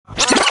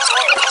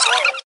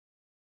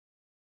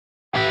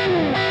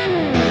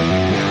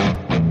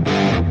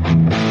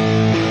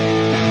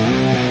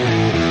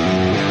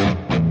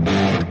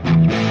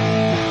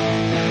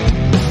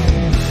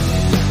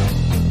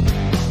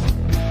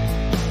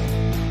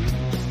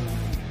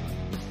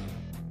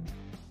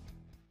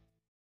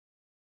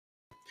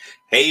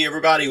Hey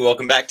everybody,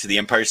 welcome back to the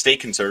Empire State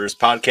Conservators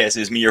podcast.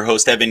 It is me, your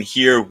host Evan,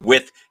 here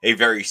with a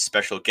very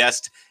special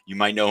guest. You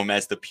might know him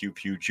as the Pew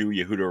Pew Jew,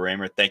 Yehuda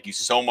Raymer. Thank you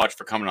so much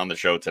for coming on the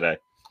show today.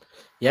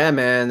 Yeah,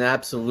 man,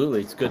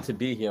 absolutely. It's good to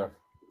be here.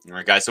 All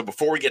right, guys. So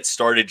before we get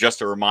started,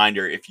 just a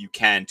reminder, if you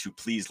can, to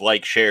please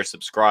like, share,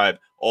 subscribe,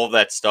 all of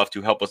that stuff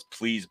to help us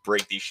please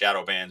break these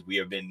shadow bans. We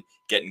have been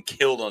getting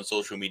killed on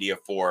social media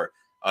for,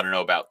 I don't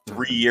know, about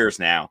 3 years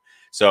now.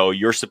 So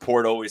your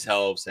support always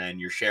helps and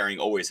your sharing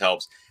always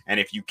helps. And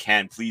if you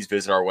can, please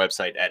visit our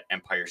website at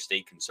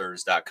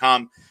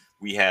empirestateconservatives.com.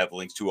 We have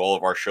links to all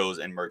of our shows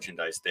and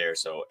merchandise there.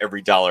 So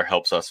every dollar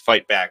helps us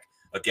fight back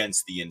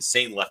against the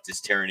insane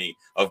leftist tyranny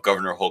of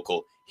Governor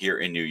Hochul here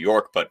in New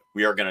York. But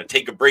we are going to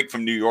take a break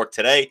from New York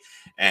today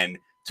and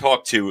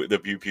talk to the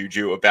Pew Pew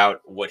Jew about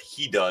what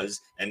he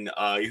does. And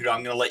Yehuda,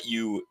 I'm going to let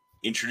you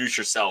introduce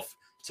yourself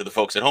to the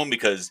folks at home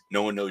because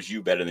no one knows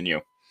you better than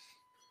you.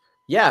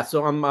 Yeah,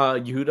 so I'm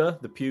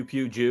Yehuda, the Pew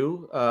Pew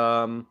Jew.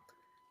 Are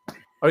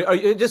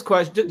you just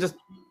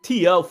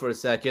TO for a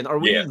second? Are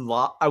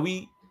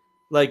we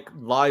like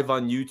live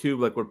on YouTube,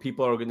 like where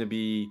people are going to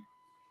be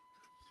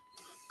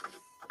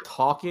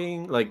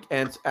talking, like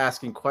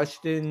asking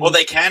questions? Well,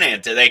 they can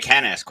answer. They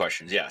can ask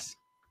questions. Yes.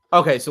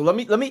 Okay, so let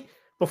me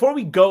before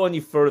we go any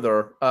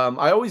further,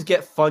 I always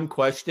get fun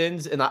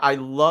questions, and I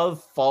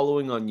love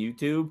following on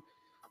YouTube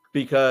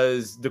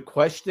because the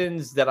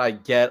questions that I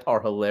get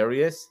are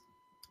hilarious.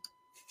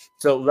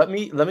 So let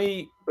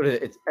me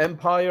it's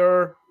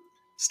Empire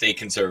State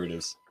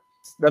Conservatives.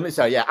 Let me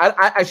say, yeah,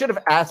 I should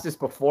have asked this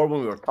before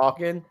when we were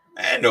talking.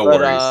 No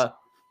worries.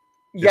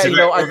 Yeah,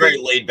 we're very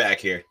laid back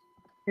here.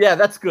 Yeah,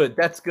 that's good.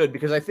 That's good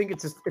because I think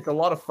it's a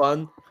lot of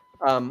fun,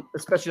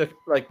 especially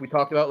like we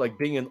talked about, like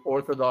being an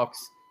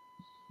Orthodox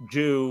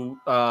Jew,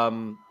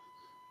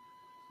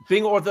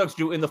 being an Orthodox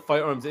Jew in the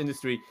firearms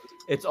industry.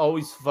 It's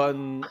always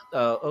fun.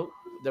 Oh,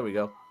 there we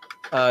go.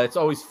 It's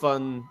always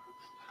fun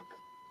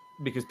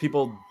because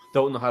people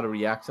don't know how to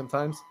react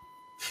sometimes.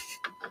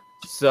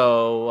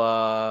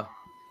 So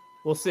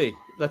we'll see.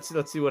 Let's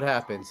see what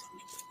happens.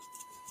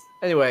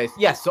 Anyways,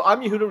 yes. So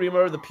I'm Yehuda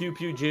Raymer, the Pew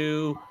Pew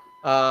Jew.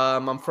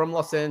 I'm from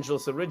Los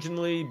Angeles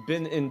originally.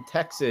 Been in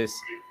Texas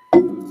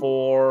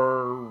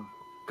for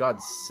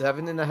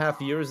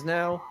 7.5 years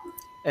now,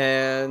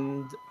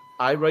 and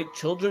I write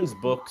children's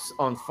books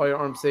on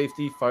firearm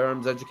safety,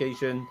 firearms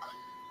education,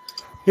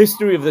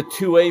 history of the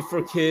 2A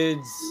for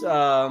kids.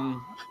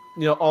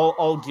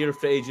 All geared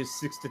for ages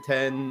 6 to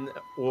 10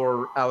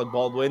 or Alec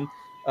Baldwin.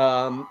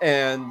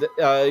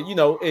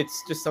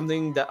 It's just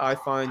something that I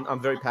find I'm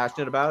very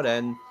passionate about,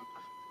 and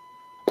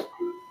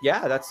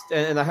yeah,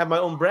 and I have my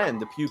own brand,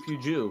 the Pew Pew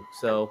Jew.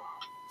 So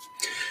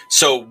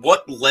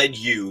what led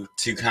you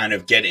to kind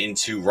of get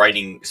into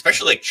writing,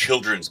 especially like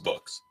children's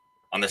books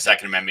on the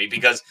Second Amendment?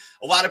 Because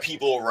a lot of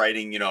people are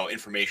writing,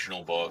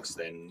 informational books.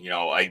 Then,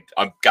 I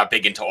got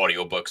big into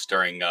audiobooks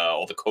during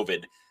all the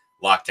COVID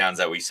lockdowns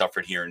that we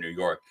suffered here in New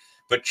York.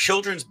 But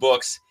children's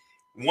books,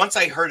 once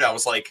I heard it, I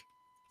was like,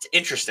 it's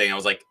interesting. I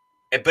was like,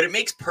 but it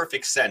makes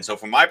perfect sense. So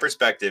from my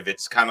perspective,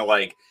 it's kind of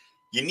like,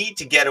 you need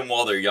to get them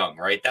while they're young,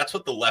 right? That's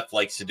what the left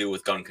likes to do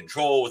with gun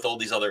control, with all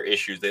these other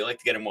issues. They like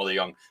to get them while they're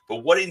young. But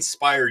what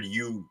inspired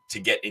you to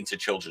get into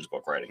children's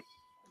book writing?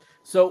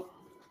 So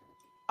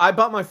I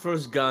bought my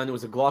first gun. It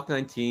was a Glock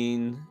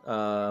 19.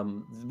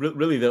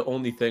 Really the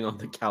only thing on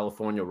the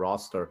California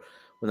roster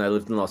when I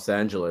lived in Los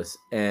Angeles.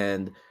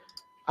 And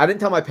I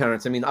didn't tell my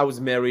parents. I mean, I was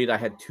married. I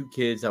had 2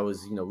 kids. I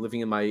was, living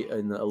in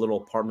a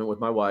little apartment with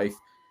my wife.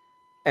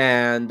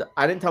 And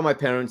I didn't tell my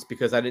parents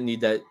because I didn't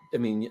need that. I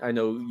mean, I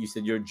know you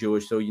said you're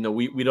Jewish, so we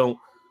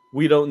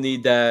don't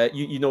need that.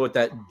 You know what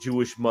that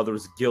Jewish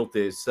mother's guilt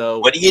is. So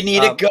what do you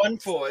need a gun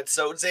for? It's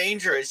so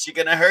dangerous. You're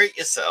gonna hurt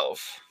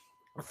yourself.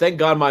 Thank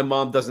God my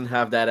mom doesn't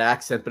have that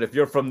accent. But if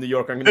you're from New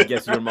York, I'm gonna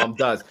guess your mom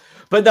does.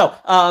 But no,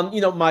 I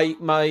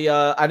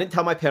didn't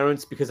tell my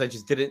parents because I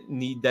just didn't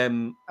need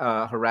them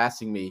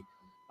harassing me.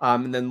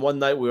 And then one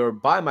night we were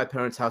by my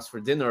parents' house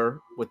for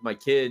dinner with my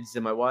kids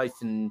and my wife,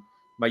 and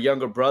my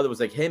younger brother was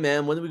like, "Hey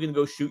man, when are we gonna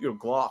go shoot your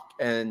Glock?"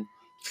 And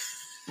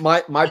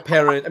my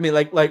parent, I mean,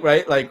 right,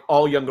 like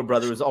all younger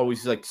brothers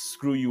always like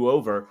screw you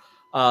over.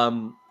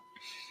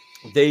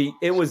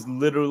 It was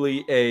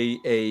literally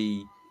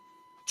a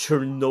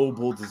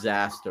Chernobyl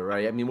disaster,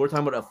 right? I mean, we're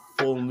talking about a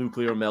full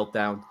nuclear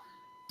meltdown.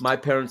 My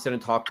parents didn't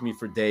talk to me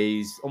for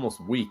days,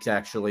 almost weeks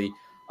actually.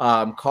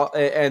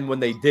 And when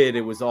they did,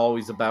 it was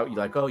always about you,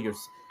 like, oh,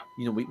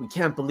 we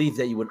can't believe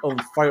that you would own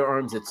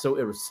firearms. It's so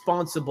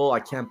irresponsible. I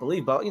can't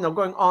believe, but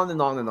going on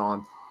and on and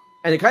on.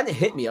 And it kind of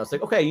hit me. I was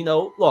like, okay,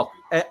 look,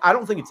 I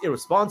don't think it's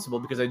irresponsible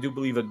because I do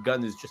believe a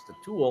gun is just a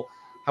tool.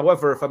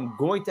 However, if I'm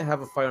going to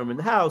have a firearm in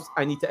the house,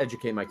 I need to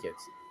educate my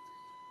kids.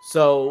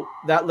 So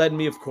that led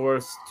me, of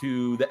course,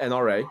 to the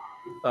NRA,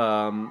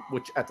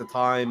 which at the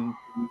time,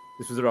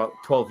 this was around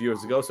 12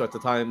 years ago. So at the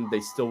time,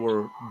 they still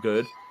were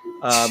good.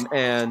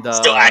 And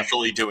still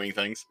actually doing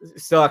things.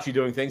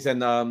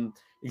 And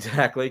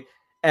exactly.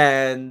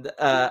 And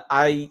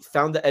I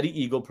found the Eddie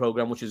Eagle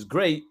program, which is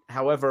great.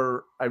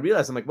 However, I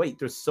realized I'm like, wait,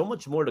 there's so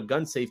much more to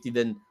gun safety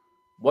than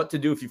what to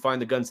do if you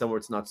find a gun somewhere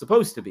it's not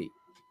supposed to be.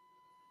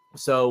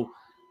 So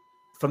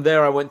from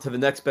there, I went to the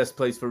next best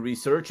place for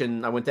research,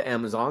 and I went to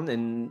Amazon,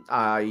 and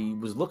I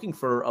was looking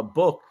for a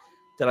book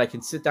that I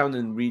can sit down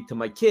and read to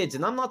my kids.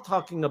 And I'm not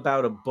talking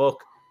about a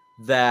book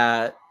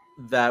that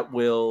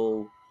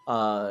will,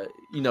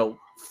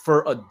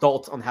 for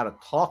adults on how to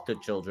talk to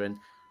children,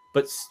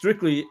 but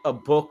strictly a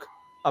book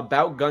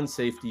about gun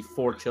safety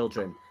for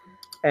children.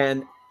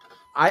 And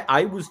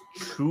I was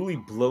truly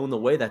blown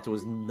away that there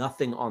was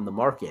nothing on the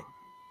market.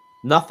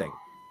 Nothing.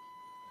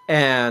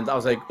 And I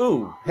was like,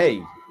 ooh,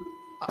 hey,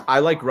 I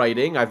like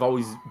writing. I've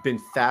always been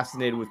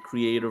fascinated with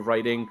creative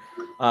writing.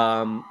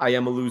 I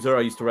am a loser.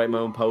 I used to write my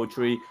own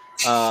poetry.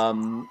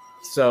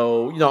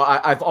 So,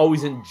 I've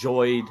always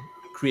enjoyed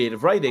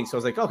creative writing. So I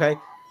was like, okay,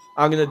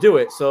 I'm going to do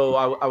it. So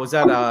I was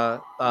at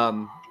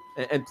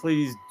and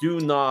please do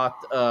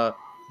not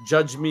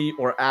judge me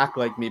or act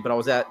like me, but I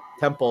was at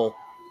Temple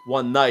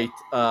one night.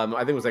 I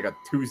think it was like a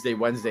Tuesday,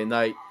 Wednesday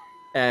night.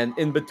 And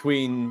in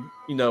between,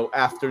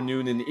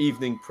 afternoon and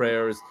evening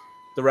prayers,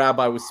 the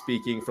rabbi was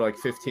speaking for like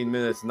 15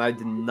 minutes, and I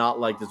did not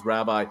like this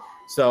rabbi.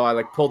 So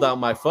I pulled out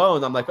my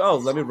phone. I'm like, oh,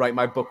 let me write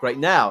my book right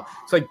now.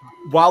 So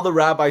while the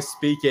rabbi's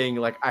speaking,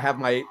 I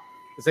have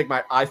it's like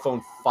my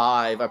iPhone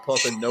 5. I pull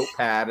up a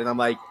notepad, and I'm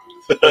like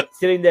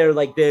sitting there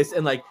like this,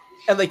 and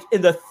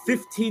in the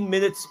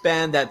 15-minute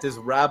span that this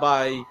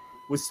rabbi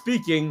was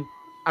speaking,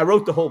 I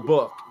wrote the whole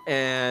book,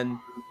 and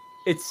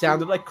it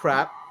sounded like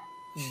crap,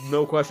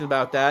 no question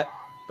about that.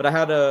 But I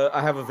have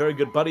a very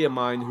good buddy of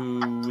mine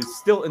who is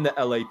still in the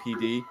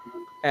LAPD,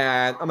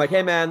 and I'm like,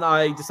 hey man,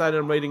 I decided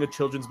I'm writing a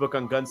children's book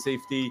on gun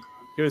safety.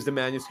 Here's the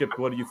manuscript.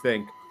 What do you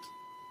think?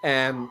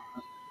 And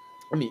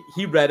I mean,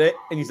 he read it,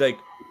 and he's like,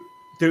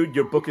 dude,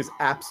 your book is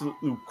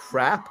absolute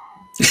crap.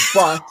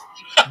 But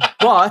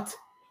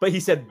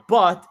he said,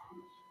 but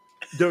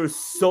there's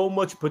so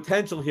much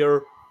potential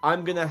here.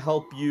 I'm gonna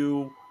help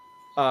you,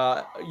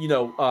 guide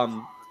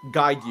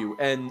you.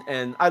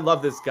 And I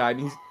love this guy. I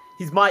mean,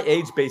 he's my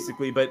age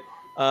basically, but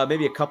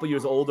maybe a couple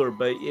years older.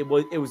 But it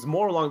was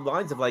more along the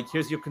lines of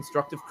here's your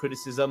constructive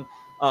criticism.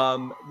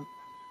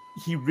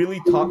 He really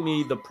taught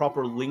me the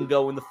proper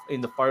lingo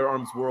in the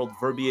firearms world,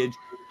 verbiage.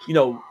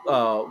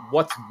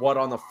 What's what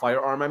on a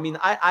firearm. I mean,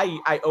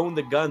 I own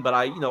the gun, but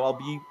I'll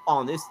be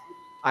honest,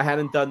 I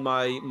hadn't done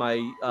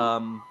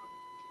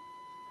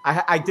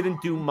I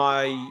didn't do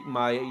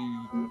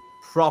my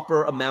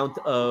proper amount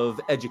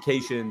of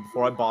education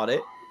before I bought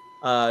it.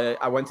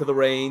 I went to the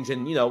range,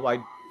 and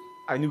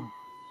I knew,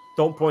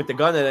 don't point the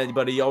gun at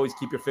anybody. You always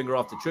keep your finger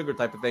off the trigger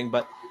type of thing.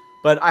 But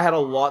I had a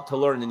lot to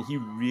learn, and he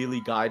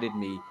really guided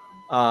me.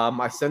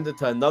 I sent it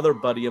to another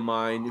buddy of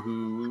mine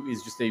who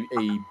is just a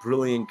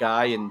brilliant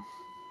guy, and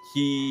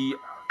he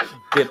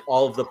did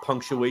all of the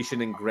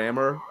punctuation and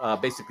grammar,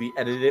 basically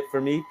edited it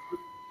for me.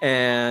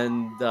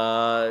 And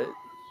I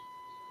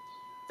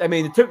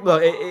mean,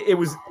 it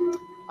was.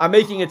 I'm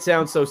making it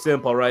sound so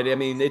simple, right? I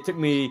mean, it took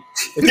me.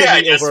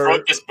 I just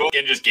wrote this book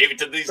and just gave it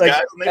to these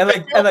guys. Bam,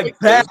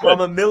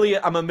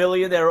 I'm a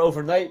millionaire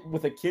overnight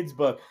with a kid's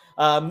book.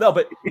 No,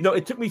 but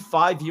it took me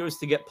 5 years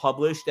to get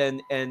published,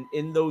 and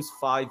in those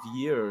 5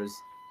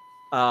 years,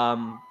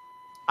 I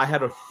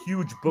had a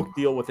huge book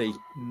deal with a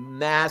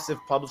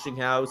massive publishing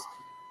house.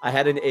 I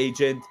had an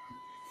agent.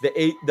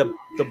 The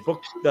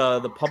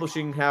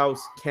publishing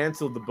house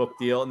canceled the book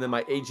deal, and then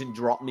my agent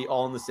dropped me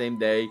all in the same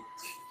day.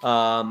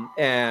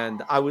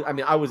 And I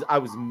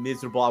was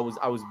miserable.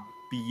 I was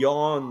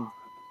beyond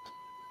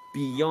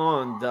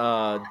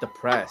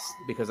depressed,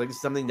 because this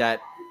is something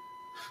that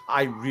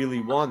I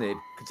really wanted,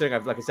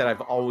 considering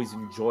I've always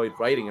enjoyed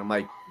writing. I'm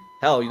like,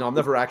 hell, I'm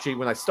never actually,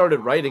 when I started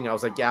writing, I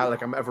was like, yeah,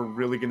 I'm ever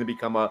really going to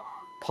become a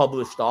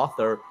published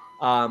author.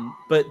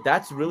 But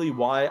that's really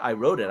why I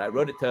wrote it. I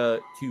wrote it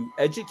to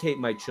educate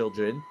my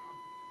children,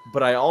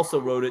 but I also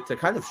wrote it to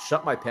kind of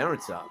shut my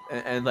parents up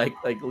and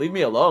leave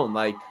me alone.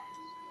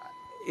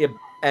 It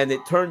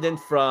turned it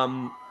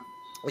from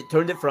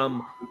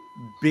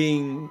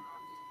being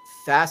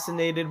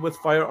fascinated with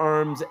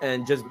firearms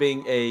and just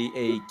being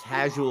a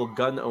casual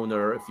gun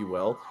owner, if you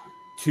will,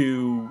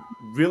 to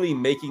really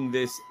making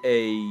this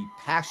a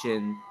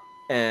passion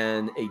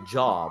and a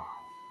job.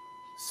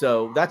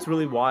 So that's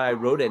really why I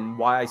wrote it, and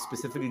why I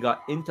specifically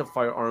got into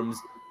firearms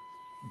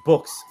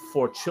books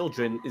for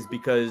children, is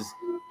because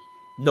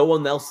no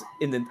one else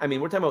we're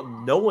talking about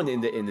no one in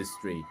the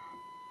industry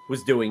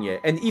was doing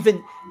it. And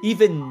even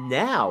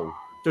now,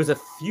 there's a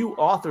few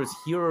authors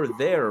here or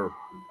there.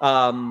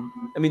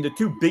 The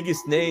two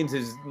biggest names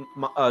is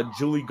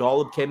Julie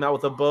Golub came out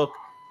with a book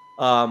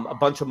a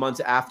bunch of months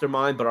after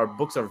mine, but our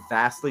books are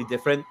vastly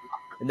different.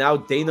 And now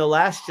Dana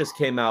Lash just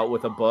came out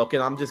with a book,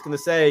 and I'm just going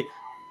to say,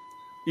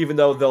 even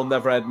though they'll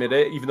never admit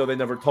it, even though they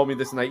never told me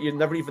this, and I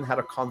never even had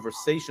a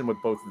conversation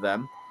with both of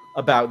them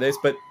about this,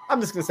 but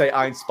I'm just going to say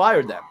I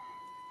inspired them.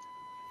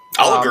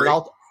 I'll agree.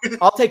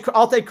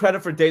 I'll take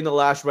credit for Dana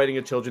Lash writing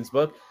a children's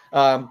book.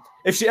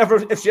 If she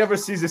ever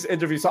sees this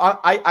interview, so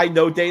I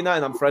know Dana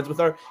and I'm friends with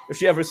her. If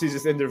she ever sees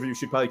this interview,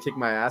 she'd probably kick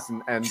my ass,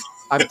 and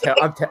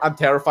I'm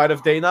terrified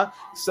of Dana.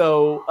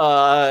 So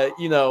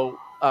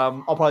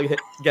I'll probably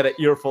get an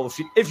earful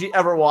if she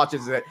ever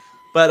watches it.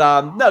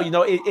 But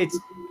no, it's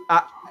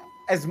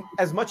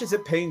as much as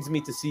it pains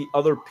me to see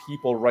other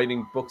people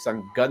writing books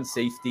on gun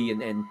safety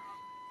and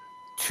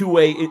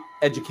two-way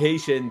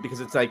education, because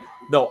it's like,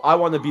 no, I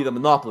want to be the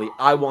monopoly.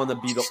 I want to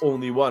be the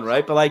only one,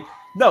 right? But like,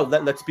 no,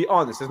 let's be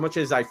honest. As much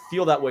as I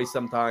feel that way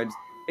sometimes,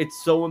 it's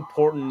so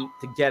important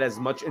to get as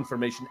much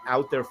information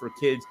out there for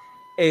kids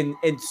and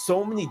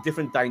so many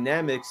different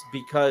dynamics,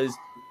 because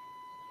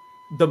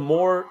the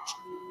more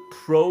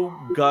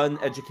pro-gun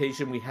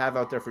education we have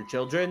out there for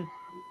children,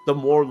 the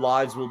more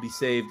lives will be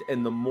saved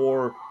and the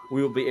more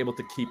we will be able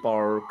to keep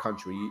our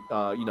country,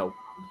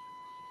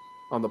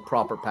 on the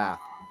proper path.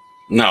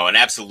 No, and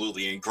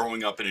absolutely. And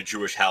growing up in a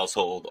Jewish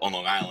household on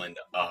Long Island,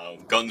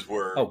 guns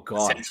were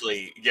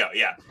essentially,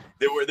 yeah.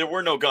 There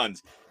were no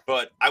guns,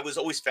 but I was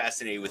always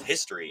fascinated with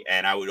history,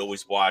 and I would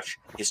always watch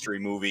history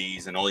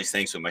movies and all these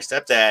things with my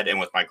stepdad and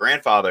with my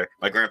grandfather.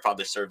 My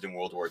grandfather served in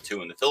World War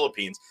II in the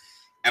Philippines,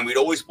 and we'd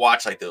always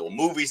watch like the little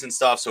movies and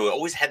stuff. So I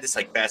always had this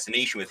like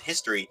fascination with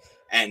history.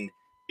 And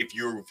if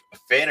you're a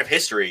fan of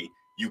history,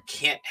 you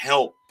can't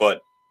help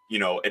but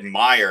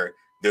admire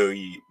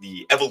the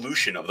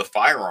evolution of the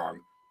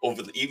firearm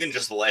over even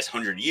just the last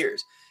 100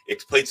 years.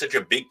 It's played such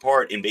a big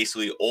part in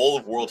basically all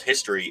of world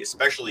history,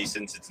 especially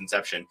since its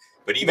inception,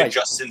 but even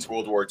just since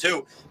World War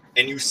II.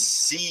 And you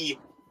see,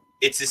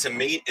 it's this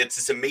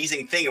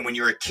amazing thing. And when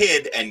you're a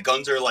kid and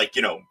guns are like,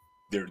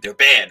 they're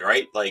bad,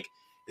 right? Like,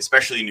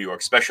 especially in New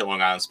York, especially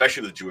Long Island,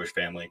 especially with the Jewish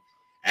family.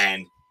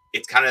 And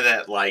it's kind of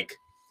that, like,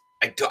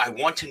 I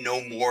want to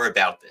know more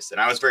about this.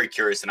 And I was very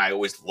curious, and I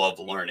always love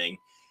learning.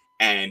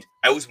 And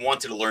I always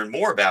wanted to learn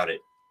more about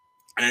it.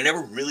 And I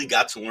never really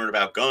got to learn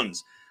about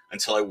guns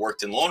until I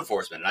worked in law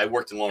enforcement. And I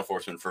worked in law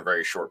enforcement for a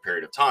very short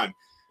period of time,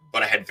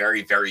 but I had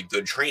very, very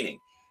good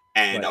training.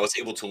 And I was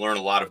able to learn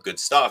a lot of good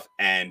stuff.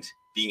 And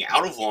being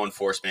out of law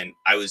enforcement,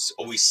 I was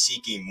always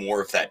seeking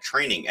more of that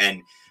training.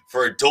 And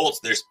for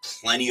adults, there's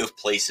plenty of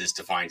places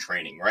to find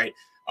training, right?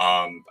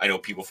 I know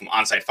people from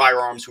Onsite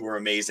Firearms who are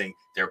amazing.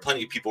 There are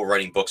plenty of people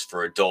writing books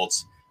for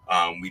adults.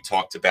 We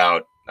talked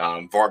about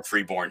Varg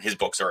Freeborn. His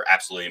books are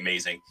absolutely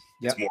amazing.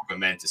 It's more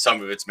of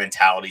some of it's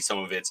mentality, some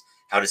of it's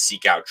how to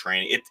seek out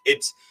training.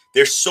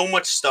 There's so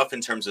much stuff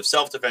in terms of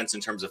self-defense, in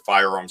terms of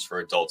firearms for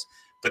adults,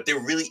 but there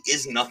really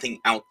is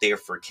nothing out there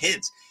for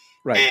kids.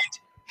 Right. And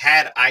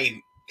had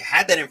I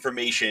had that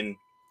information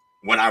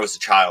when I was a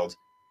child,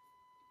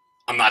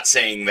 I'm not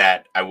saying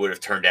that I would have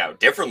turned out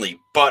differently,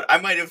 but I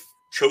might have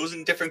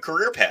chosen different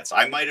career paths.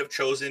 I might have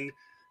chosen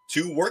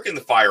to work in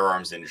the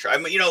firearms industry.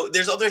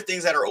 There's other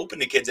things that are open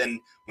to kids, and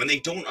when they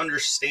don't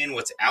understand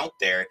what's out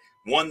there,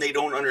 one, they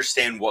don't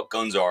understand what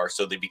guns are,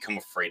 so they become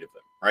afraid of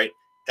them, right?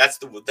 That's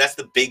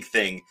the big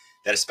thing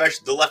that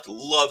especially the left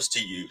loves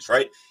to use,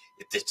 right?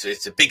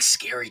 It's a big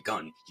scary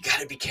gun. You got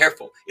to be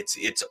careful.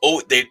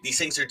 These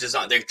things are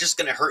designed. They're just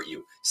going to hurt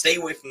you. Stay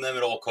away from them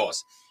at all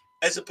costs.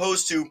 As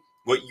opposed to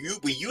what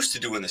we used to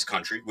do in this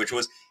country, which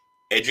was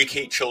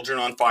educate children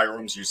on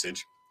firearms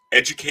usage,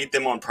 educate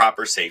them on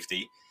proper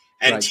safety,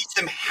 and teach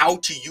them how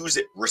to use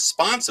it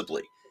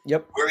responsibly.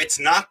 Yep. Where it's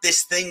not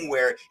this thing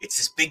where it's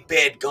this big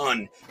bad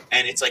gun,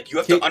 and it's like you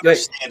have to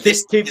understand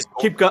this.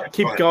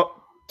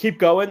 Keep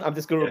going. I'm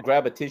just going to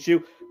grab a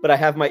tissue, but I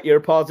have my ear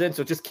pods in,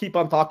 so just keep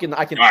on talking.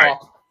 I can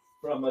talk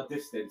from a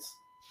distance.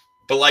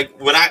 But like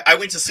when I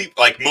went to sleep,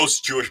 like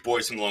most Jewish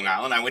boys from Long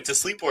Island, I went to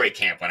sleepaway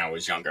camp when I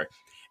was younger,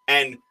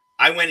 and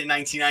I went in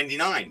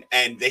 1999,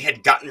 and they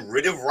had gotten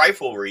rid of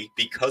riflery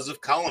because of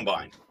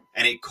Columbine,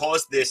 and it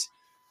caused this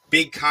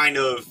big kind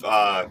of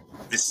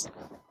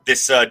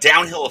this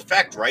downhill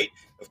effect, right,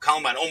 of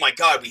Columbine. Oh my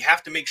God, we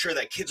have to make sure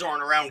that kids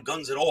aren't around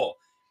guns at all,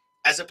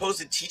 as opposed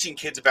to teaching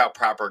kids about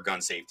proper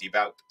gun safety,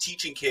 about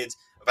teaching kids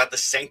about the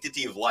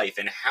sanctity of life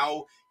and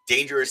how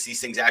dangerous these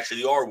things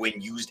actually are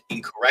when used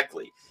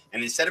incorrectly.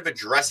 And instead of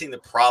addressing the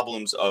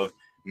problems of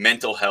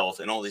mental health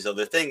and all these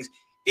other things,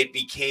 it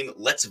became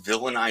let's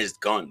villainize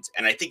guns.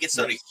 And I think it's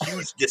done a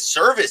huge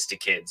disservice to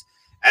kids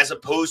as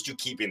opposed to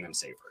keeping them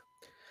safer.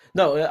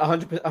 No,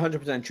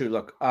 100% true.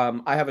 Look,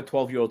 I have a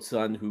 12-year-old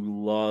son who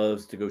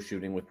loves to go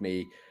shooting with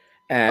me,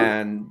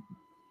 and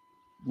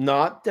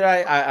not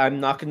that I'm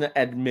not going to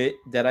admit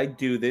that I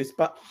do this,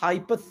 but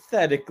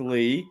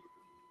hypothetically,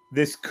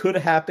 this could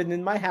happen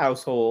in my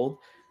household,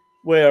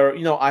 where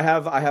I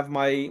have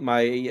my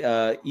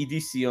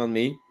EDC on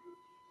me,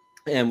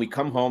 and we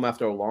come home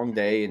after a long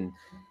day, and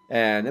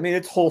I mean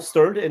it's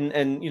holstered and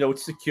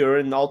it's secure,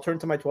 and I'll turn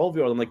to my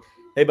 12-year-old. I'm like,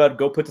 hey bud,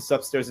 go put this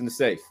upstairs in the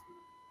safe.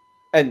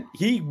 And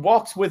he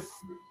walks with,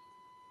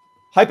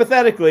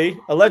 hypothetically,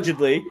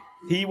 allegedly,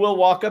 he will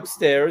walk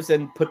upstairs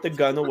and put the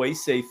gun away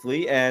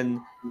safely.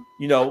 And,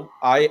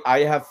 I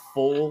have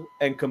full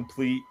and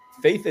complete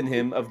faith in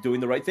him of doing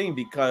the right thing,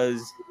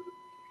 because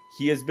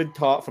he has been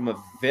taught from a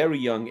very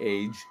young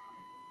age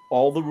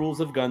all the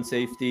rules of gun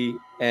safety,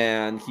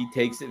 and he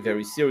takes it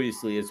very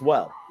seriously as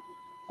well.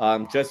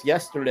 Just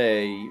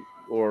yesterday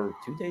or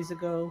 2 days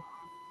ago,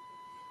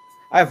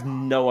 I have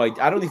no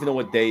idea. I don't even know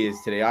what day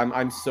is today.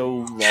 I'm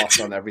so lost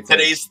on everything.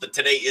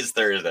 Today is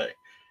Thursday.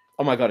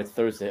 Oh my God, it's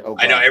Thursday. Oh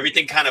God. I know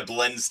everything kind of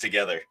blends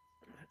together.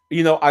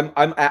 You know,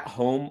 I'm at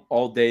home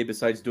all day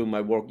besides doing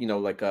my work, you know,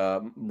 like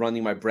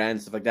running my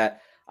brand, stuff like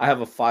that. I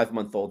have a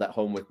 5-month-old at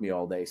home with me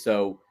all day.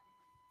 So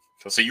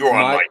So you were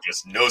on my like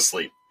just no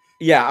sleep.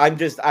 yeah, I'm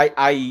just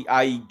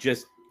I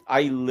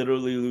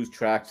literally lose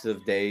tracks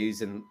of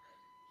days. And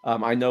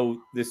I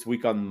know this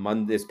week on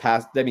Monday, this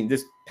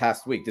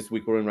past week, this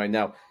week we're in right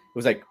now, it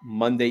was like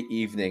Monday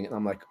evening, and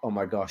I'm like, oh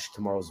my gosh,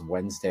 tomorrow's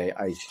Wednesday.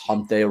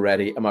 Hump day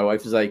already. And my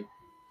wife is like,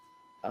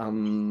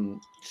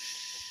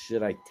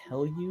 should I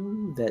tell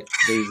you that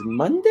today's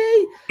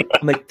Monday?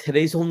 I'm like,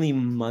 today's only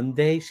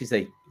Monday. She's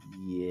like,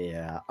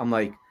 yeah. I'm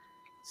like,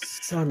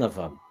 son of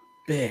a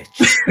bitch.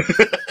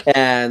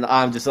 And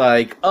I'm just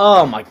like,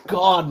 oh my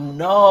God,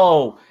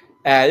 no.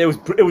 And it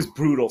was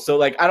brutal. So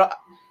like,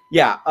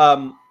 yeah.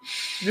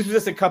 This was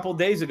just a couple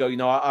days ago. You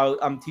know,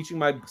 I'm teaching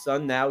my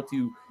son now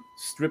to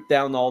strip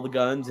down all the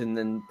guns and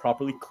then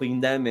properly clean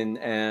them,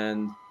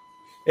 and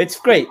it's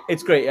great.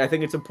 It's great. I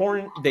think it's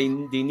important. They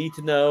need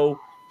to know.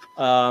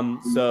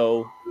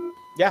 So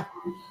yeah.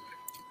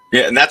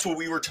 Yeah, and that's what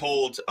we were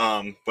told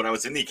when I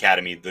was in the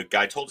academy. The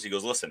guy told us, he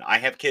goes, listen, I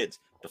have kids.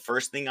 The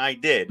first thing I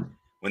did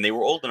when they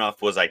were old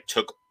enough was I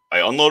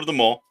unloaded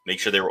them all, make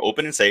sure they were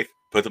open and safe,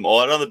 put them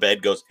all out on the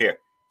bed, goes, here,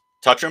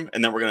 touch them,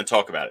 and then we're going to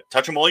talk about it.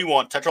 Touch them all you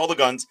want, touch all the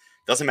guns,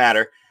 doesn't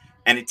matter.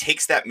 And it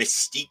takes that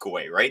mystique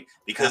away, right?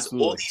 Because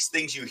Absolutely. all these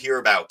things you hear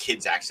about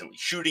kids accidentally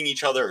shooting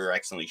each other or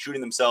accidentally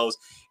shooting themselves,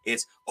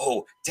 it's,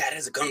 oh, dad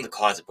has a gun in the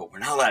closet, but we're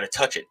not allowed to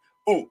touch it.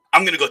 Oh,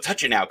 I'm going to go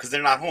touch it now because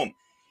they're not home.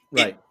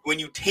 Right. When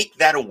you take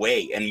that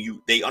away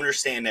and they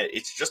understand that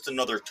it's just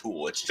another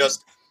tool. It's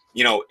just,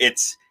 you know,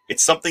 it's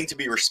something to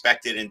be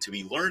respected and to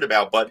be learned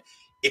about, but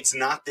it's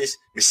not this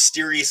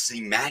mysteriously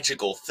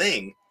magical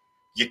thing.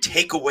 You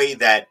take away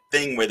that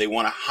thing where they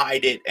want to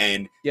hide it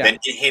and then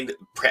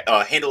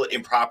handle it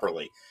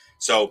improperly.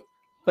 So,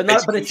 but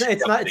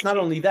it's not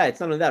only that. It's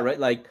not only that, right?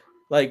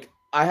 Like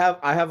I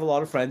have a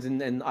lot of friends,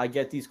 and I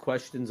get these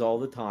questions all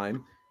the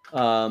time.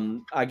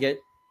 I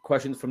get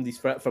questions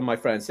from my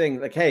friends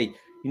saying like, hey,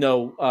 you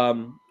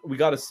know, we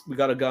got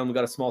a gun, we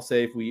got a small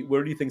safe.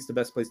 Where do you think is the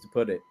best place to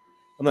put it?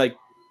 I'm like,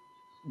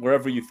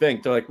 wherever you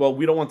think. They're like, well,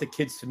 we don't want the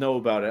kids to know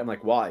about it. I'm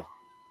like, why?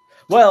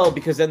 Well,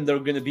 because then they're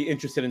going to be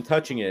interested in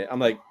touching it. I'm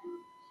like,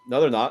 no,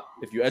 they're not.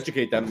 If you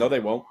educate them, no, they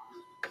won't.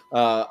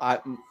 I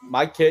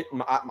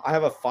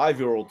have a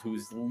 5-year-old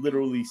who's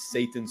literally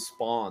Satan's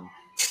spawn,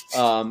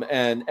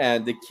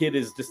 and the kid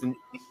is just an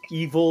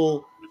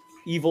evil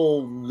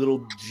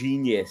little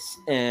genius.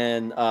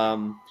 And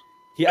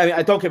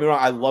I don't get me wrong,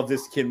 I love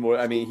this kid more.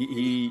 I mean,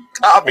 he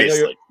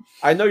obviously.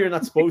 I know you're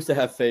not supposed to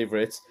have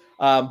favorites,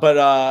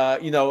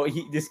 but you know,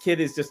 this kid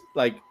is just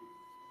like,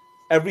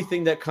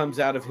 everything that comes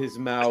out of his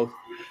mouth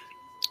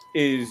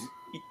is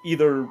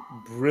either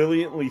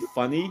brilliantly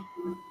funny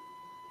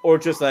or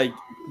just like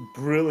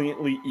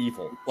brilliantly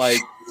evil. Like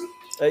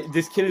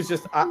this kid is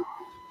just,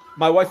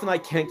 my wife and I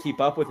can't keep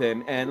up with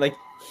him, and like,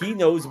 he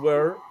knows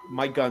where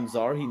my guns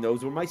are. He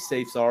knows where my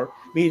safes are.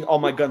 I mean, all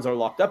my guns are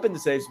locked up in the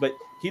safes, but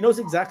he knows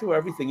exactly where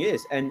everything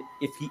is. And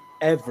if he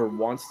ever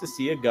wants to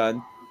see a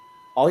gun,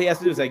 all he has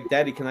to do is like,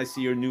 Daddy, can I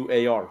see your new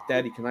AR?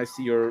 Daddy, can I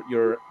see your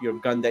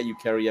gun that you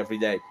carry every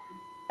day?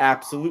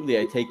 Absolutely.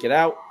 I take it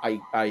out. I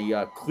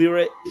clear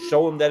it,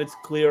 show him that it's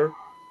clear,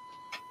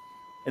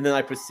 and then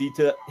I proceed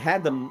to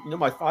hand him, you know,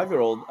 my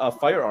 5-year-old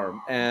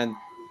firearm, and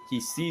he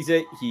sees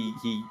it.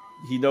 He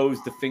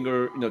knows the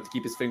finger, you know, to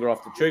keep his finger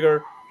off the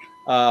trigger.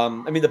 I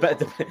mean,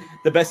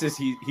 the best is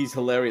he's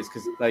hilarious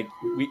because like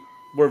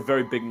we're a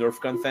very big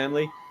Nerf gun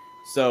family,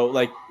 so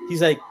like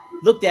he's like,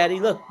 look, Daddy,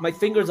 look, my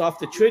finger's off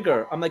the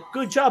trigger. I'm like,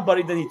 good job,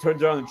 buddy. Then he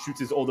turns around and shoots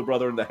his older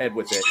brother in the head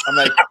with it. I'm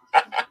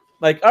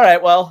like, all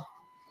right, well,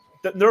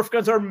 the Nerf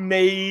guns are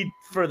made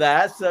for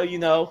that, so you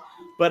know.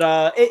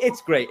 But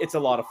it's great. It's a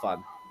lot of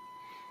fun.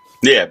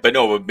 Yeah, but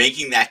no, but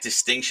making that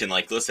distinction,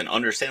 like, listen,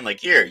 understand, like,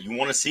 here, you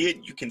want to see it,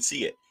 you can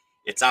see it.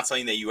 It's not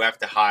something that you have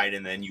to hide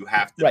and then you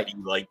have to be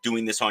like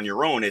doing this on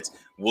your own. It's,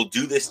 we'll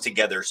do this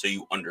together so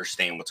you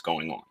understand what's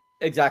going on.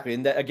 Exactly.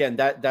 And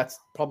that's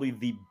probably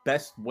the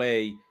best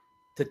way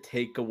to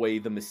take away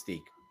the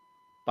mystique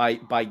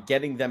by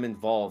getting them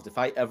involved. If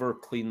I ever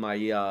clean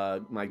my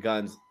my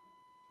guns,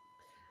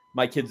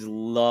 my kids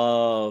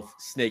love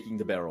snaking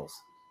the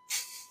barrels.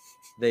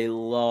 They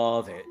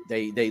love it.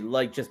 They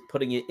like just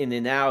putting it in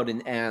and out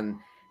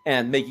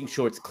and making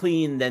sure it's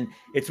clean. Then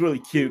it's really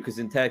cute because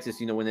in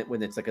Texas, you know,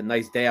 when it's like a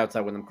nice day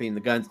outside, when I'm cleaning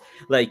the guns,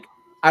 like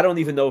I don't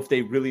even know if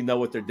they really know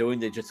what they're doing.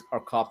 They just are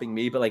copying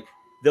me. But like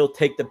they'll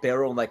take the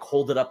barrel and like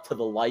hold it up to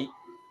the light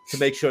to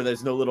make sure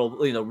there's no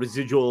little, you know,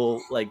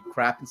 residual like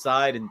crap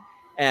inside,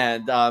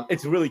 and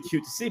it's really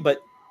cute to see.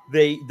 But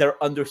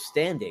they're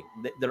understanding,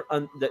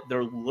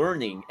 they're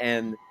learning,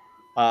 and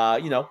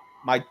you know,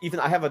 I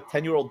have a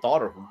 10-year-old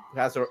daughter who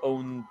has her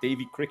own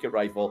Davy Cricket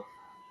rifle,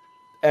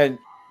 and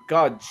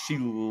God, she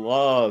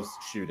loves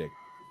shooting.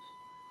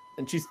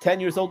 And she's 10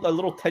 years old, a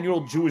little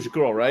 10-year-old Jewish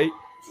girl, right?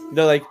 You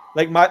know,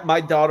 like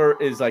my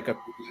daughter is like a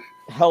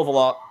hell of a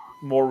lot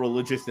more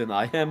religious than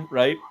I am,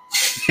 right?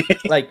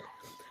 like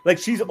like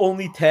she's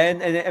only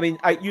 10, and I mean,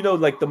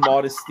 like the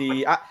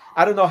modesty.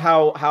 I don't know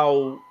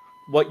how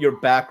what your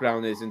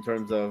background is in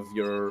terms of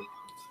your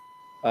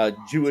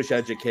Jewish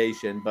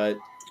education, but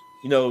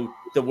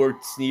the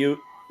word tzniut,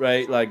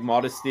 right? Like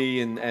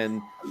modesty,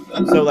 and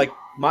so like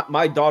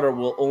my daughter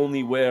will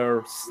only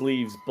wear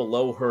sleeves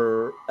below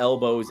her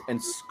elbows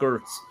and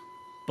skirts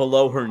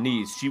below her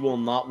knees. She will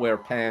not wear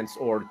pants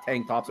or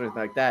tank tops or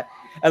anything like that.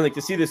 And like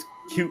to see this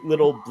cute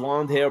little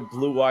blonde hair,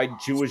 blue eyed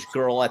Jewish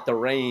girl at the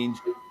range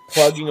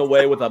plugging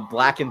away with a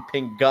black and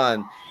pink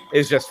gun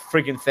is just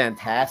freaking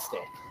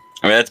fantastic.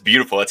 I mean, that's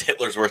beautiful. That's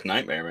Hitler's worst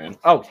nightmare, man.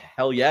 Oh,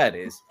 hell yeah, it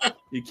is.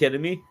 You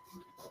kidding me?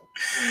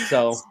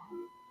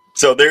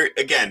 So there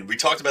again, we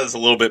talked about this a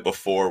little bit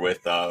before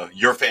with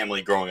your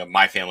family growing up,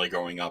 my family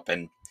growing up,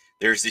 and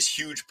there's this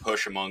huge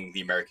push among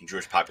the American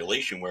Jewish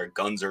population where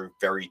guns are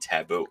very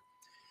taboo,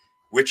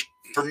 which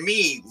for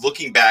me,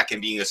 looking back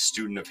and being a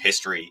student of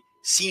history,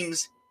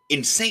 seems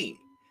insane.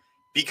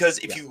 Because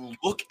if you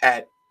look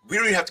at, we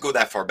don't even have to go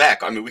that far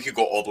back. I mean, we could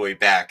go all the way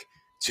back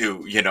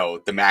to,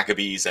 the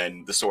Maccabees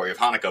and the story of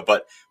Hanukkah,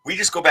 but we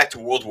just go back to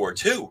World War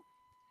II.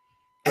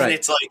 And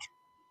it's like,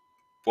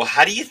 well,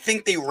 how do you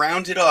think they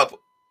rounded up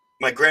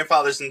my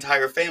grandfather's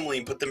entire family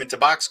and put them into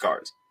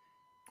boxcars?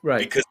 Right.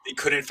 Because they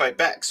couldn't fight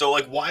back. So,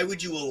 like, why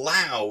would you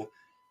allow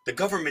the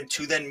government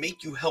to then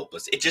make you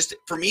helpless? It just,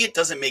 for me, it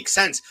doesn't make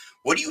sense.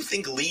 What do you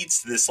think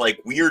leads to this,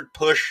 like, weird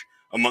push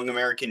among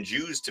American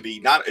Jews to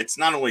be it's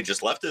not only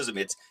just leftism,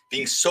 it's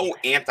being so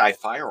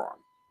anti-firearm?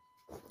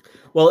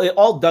 Well, it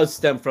all does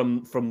stem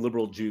from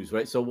liberal Jews,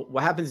 right? So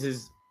what happens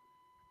is,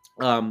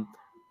 and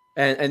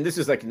this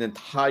is like an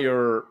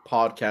entire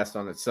podcast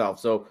on itself.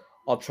 So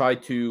I'll try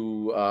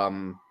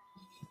to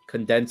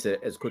condense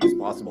it as quick as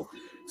possible.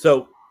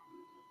 So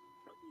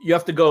you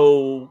have to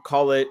go,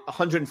 call it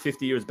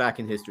 150 years back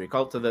in history.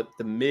 Call it to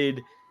the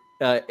mid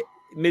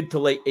to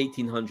late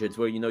 1800s,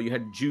 where you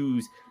had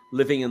Jews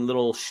living in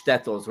little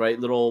shtetls, right,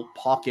 little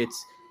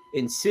pockets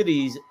in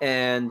cities,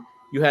 and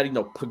you had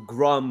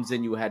pogroms,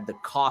 and you had the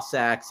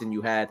Cossacks, and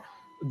you had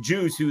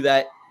Jews who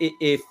that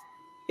if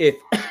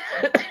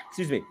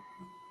excuse me,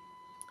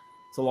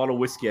 it's a lot of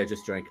whiskey I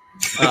just drank.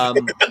 Yeah,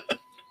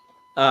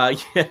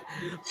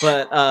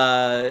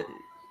 but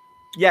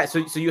yeah, so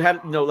you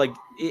had like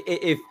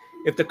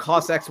if the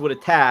Cossacks would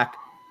attack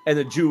and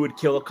the Jew would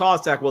kill a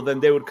Cossack, well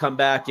then they would come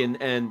back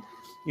and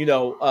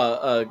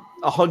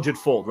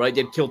 100-fold, right?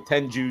 They'd kill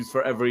 10 Jews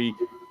for every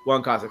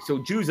one Cossack. So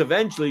Jews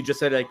eventually just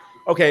said, like,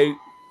 okay,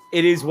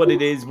 it is what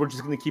it is. We're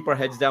just going to keep our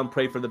heads down,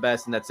 pray for the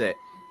best, and that's it.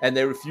 And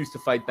they refused to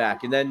fight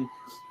back. And then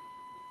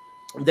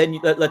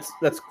let's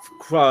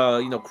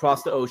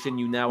cross the ocean.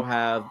 You now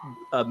have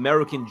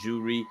American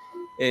Jewry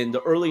in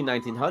the early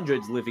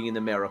 1900s living in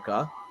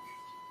America.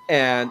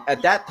 And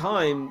at that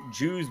time,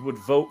 Jews would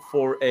vote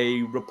for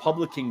a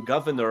Republican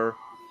governor,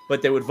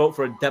 but they would vote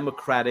for a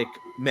Democratic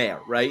mayor,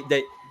 right?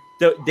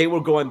 They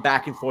were going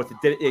back and forth.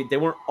 They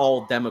weren't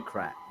all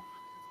Democrat.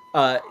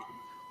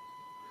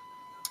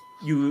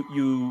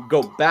 You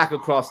go back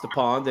across the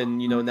pond, and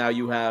now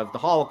you have the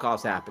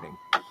Holocaust happening.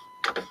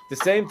 The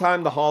same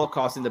time the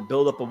Holocaust and the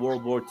buildup of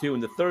World War II in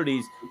the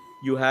 30s,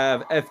 you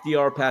have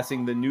FDR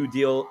passing the New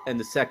Deal and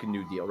the Second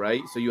New Deal,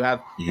 right? So you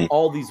have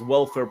all these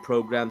welfare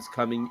programs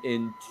coming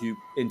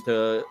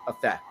into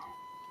effect.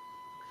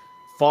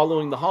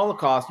 Following the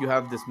Holocaust, you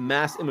have this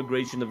mass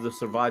immigration of the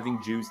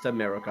surviving Jews to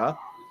America.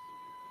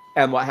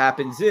 And what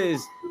happens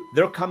is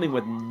they're coming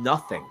with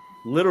nothing,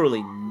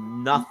 literally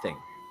nothing.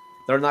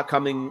 They're not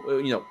coming,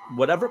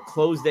 whatever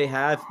clothes they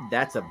have,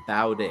 that's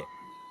about it.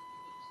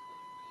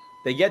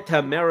 They get to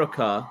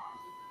America,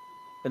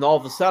 and all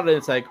of a sudden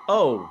it's like,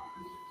 oh,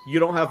 you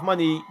don't have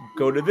money,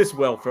 go to this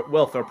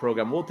welfare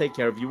program. We'll take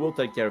care of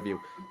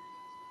you.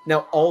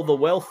 Now, all the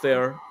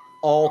welfare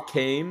all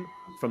came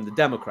from the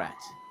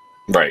Democrats.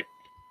 Right.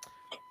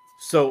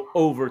 So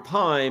over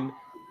time,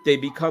 they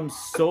become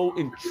so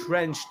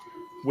entrenched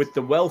with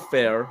the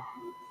welfare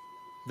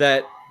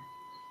that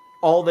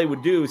all they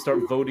would do is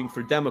start voting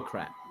for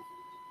Democrat.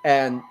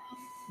 And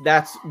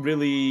that's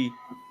really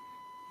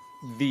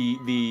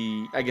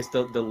the I guess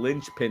the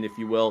linchpin, if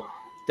you will,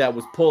 that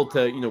was pulled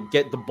to,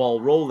 get the ball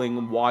rolling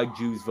and why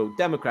Jews vote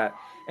Democrat.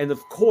 And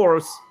of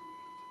course,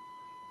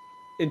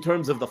 in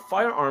terms of the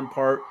firearm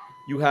part,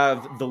 you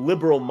have the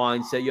liberal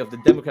mindset, you have the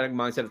Democratic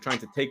mindset of trying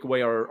to take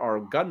away our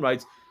gun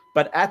rights.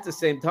 But at the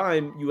same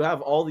time, you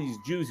have all these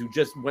Jews who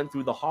just went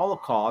through the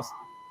Holocaust.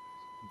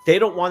 They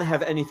don't want to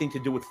have anything to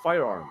do with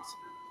firearms.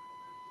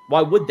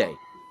 Why would they?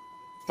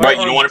 Right,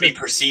 you don't want to be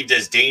perceived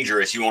as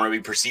dangerous. You want to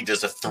be perceived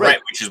as a threat,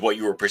 right, which is what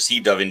you were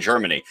perceived of in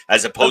Germany,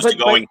 as opposed to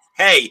going,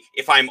 hey,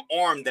 if I'm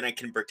armed, then I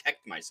can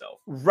protect myself.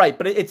 Right,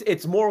 but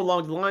it's more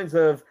along the lines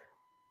of,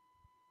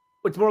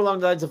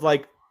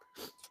 like,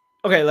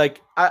 okay,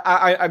 like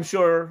I'm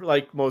sure,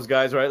 like most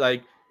guys, right,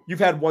 like you've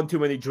had one too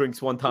many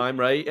drinks one time,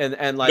 right,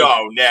 and like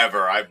no,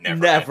 never, I've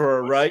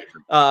never, right,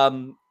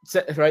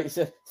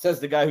 says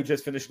the guy who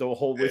just finished the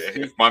whole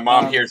whiskey. If my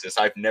mom hears this,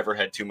 I've never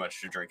had too much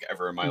to drink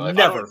ever in my life.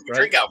 Never, I don't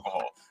drink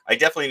alcohol. I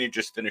definitely need to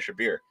just finish a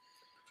beer.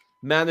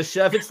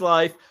 Manischewitz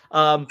life.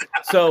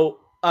 So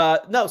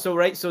No, so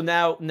right, so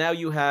now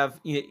you have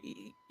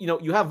you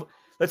have,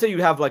 let's say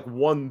you have like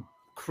one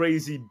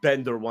crazy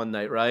bender one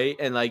night, right?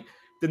 And like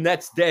the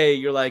next day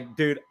you're like,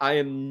 dude, I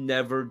am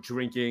never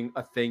drinking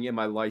a thing in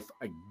my life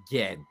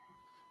again.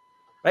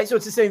 Right? So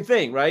it's the same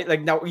thing, right?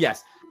 Like now,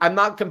 yes, I'm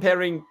not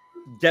comparing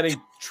getting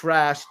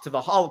trashed to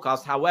the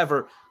Holocaust.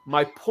 However,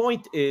 my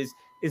point is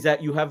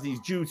that you have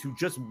these Jews who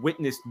just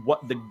witnessed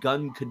what the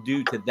gun could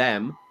do to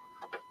them.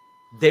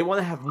 They want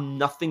to have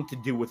nothing to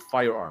do with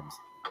firearms.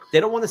 They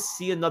don't want to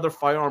see another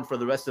firearm for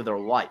the rest of their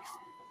life.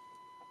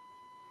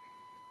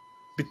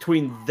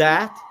 Between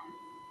that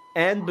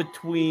and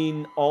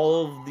between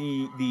all of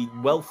the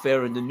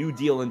welfare and the New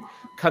Deal and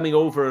coming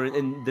over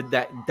and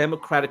that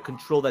democratic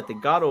control that they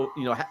got,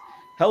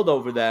 held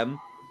over them,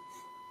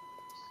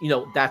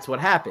 that's what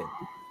happened.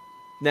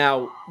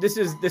 Now, this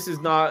is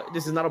not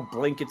a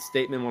blanket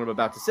statement what I'm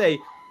about to say,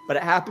 but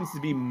it happens to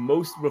be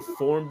most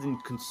Reformed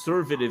and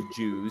conservative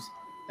Jews.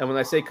 And when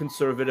I say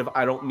conservative,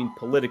 I don't mean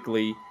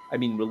politically. I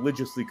mean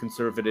religiously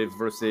conservative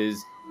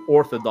versus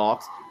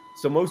Orthodox.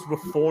 So most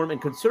Reform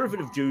and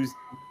conservative Jews,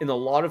 in a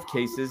lot of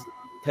cases,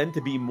 tend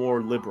to be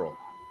more liberal,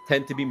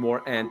 tend to be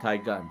more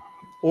anti-gun.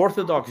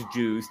 Orthodox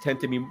Jews tend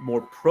to be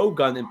more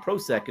pro-gun and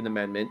pro-Second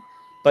Amendment.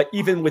 But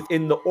even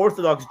within the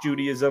Orthodox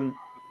Judaism,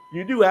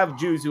 you do have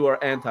Jews who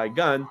are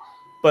anti-gun,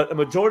 but a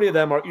majority of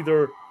them are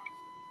either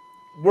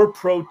we're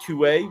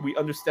pro-2A, we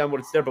understand what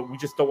it's there, but we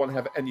just don't want to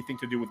have anything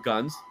to do with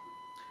guns.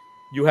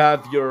 You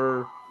have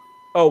your,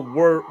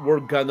 we're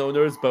gun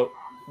owners, but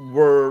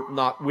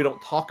we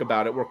don't talk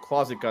about it. We're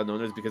closet gun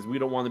owners because we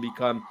don't want to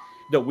become,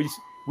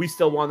 we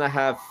still want to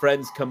have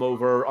friends come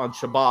over on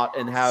Shabbat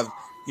and have,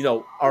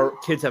 our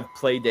kids have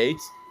play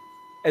dates.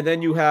 And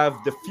then you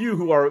have the few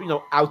who are,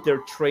 out there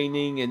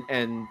training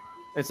and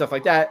stuff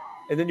like that.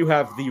 And then you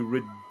have the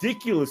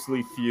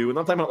ridiculously few, and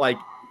I'm talking about like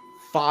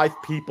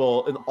 5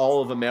 people in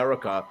all of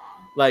America,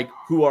 like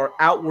who are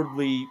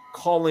outwardly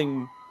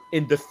calling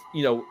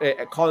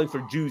calling for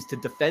Jews to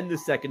defend the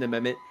Second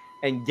Amendment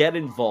and get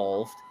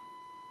involved,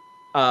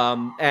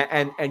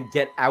 and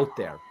get out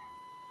there.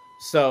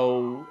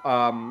 So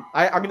I'm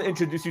going to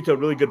introduce you to a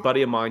really good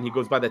buddy of mine. He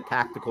goes by the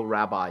Tactical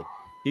Rabbi.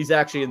 He's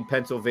actually in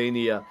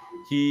Pennsylvania.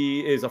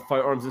 He is a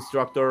firearms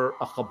instructor,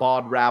 a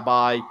Chabad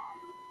rabbi.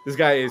 This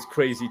guy is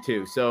crazy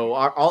too.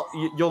 So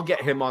you'll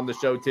get him on the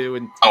show too,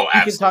 and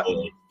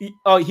absolutely.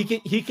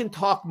 He can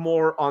talk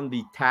more on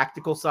the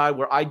tactical side,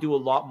 where I do a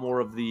lot more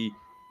of the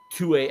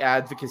 2A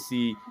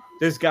advocacy.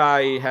 This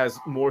guy has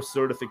more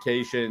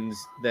certifications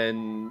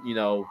than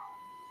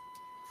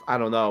I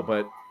don't know,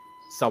 but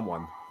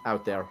someone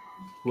out there.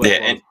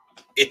 And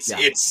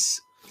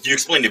it's you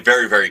explained it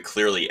very, very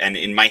clearly, and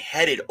in my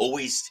head it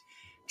always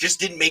just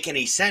didn't make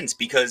any sense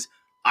because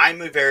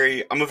I'm a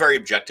very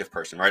objective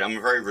person, right? I'm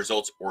a very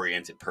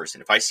results-oriented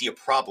person. If I see a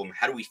problem,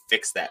 how do we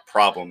fix that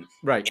problem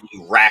in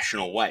a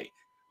rational way?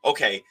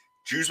 Okay,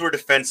 Jews were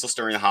defenseless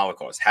during the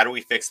Holocaust. How do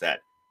we fix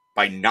that?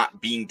 By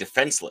not being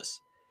defenseless.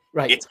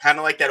 Right. It's kind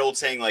of like that old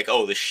saying, like,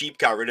 oh, the sheep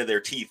got rid of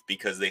their teeth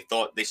because they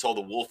thought they saw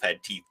the wolf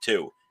had teeth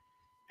too.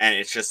 And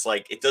it's just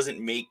like, it doesn't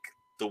make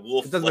the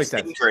wolf less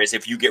dangerous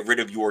if you get rid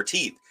of your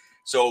teeth.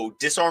 So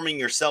disarming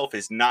yourself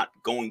is not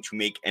going to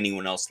make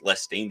anyone else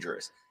less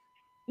dangerous.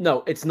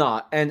 No, it's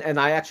not. And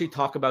I actually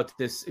talk about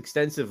this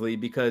extensively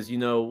because,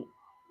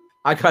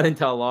 I got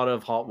into a lot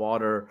of hot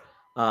water,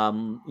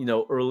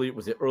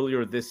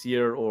 earlier this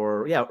year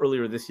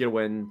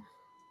when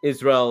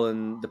Israel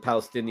and the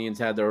Palestinians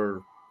had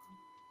their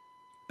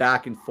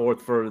back and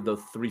forth for the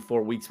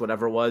 3-4 weeks,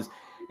 whatever it was.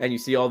 And you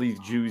see all these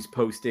Jews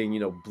posting,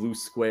 blue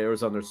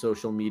squares on their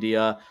social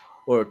media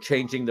or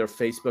changing their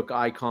Facebook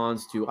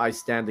icons to I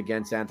stand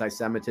against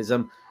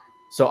anti-Semitism.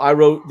 So I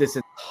wrote this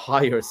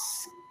entire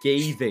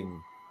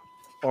scathing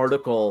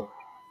article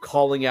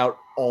calling out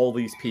all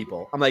these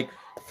people. I'm like,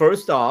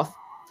 first off,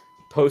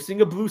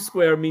 posting a blue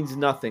square means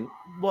nothing.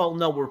 Well,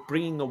 no, we're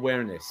bringing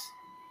awareness.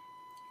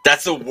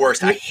 That's the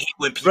worst. I hate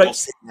when people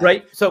say that.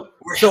 Right. So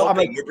I'm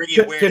like, we're bringing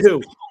awareness. To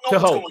who? To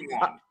who?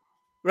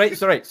 Right.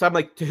 So I'm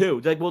like, to who?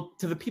 Like, well,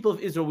 to the people of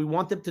Israel, we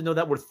want them to know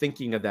that we're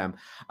thinking of them.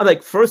 I'm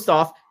like, first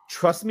off,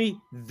 trust me,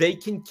 they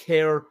can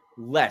care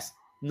less.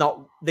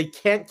 No, they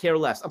can't care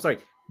less. I'm sorry.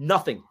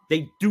 Nothing.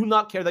 They do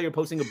not care that you're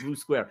posting a blue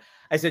square.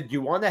 I said, do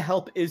you want to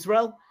help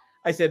Israel?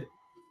 I said,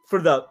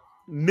 for the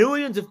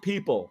millions of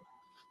people,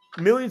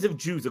 millions of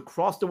Jews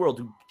across the world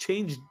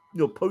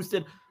who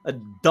posted a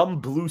dumb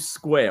blue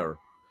square,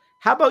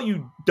 how about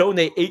you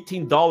donate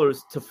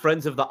 $18 to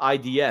Friends of the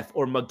IDF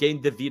or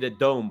Magen David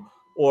Adom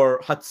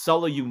or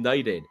Hatzalah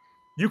United?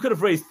 You could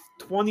have raised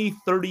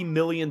 $20-30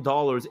 million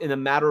in a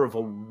matter of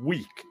a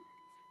week.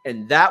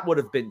 And that would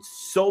have been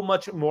so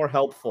much more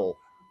helpful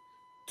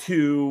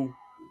to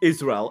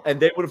Israel, and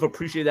they would have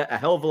appreciated that a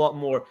hell of a lot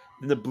more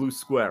than the blue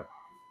square.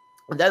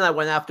 And then I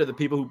went after the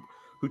people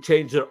who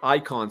changed their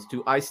icons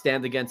to I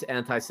stand against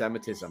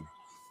anti-Semitism.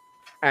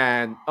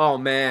 And oh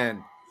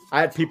man, I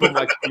had people in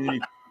my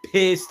community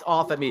pissed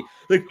off at me.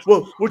 Like,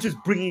 well, we're just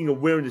bringing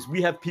awareness.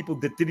 We have people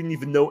that didn't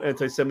even know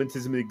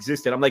anti-Semitism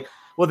existed. I'm like,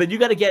 well, then you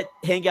got to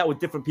hang out with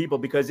different people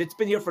because it's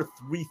been here for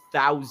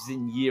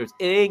 3,000 years.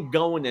 It ain't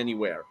going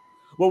anywhere.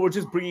 Well, we're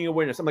just bringing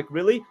awareness. I'm like,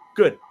 really?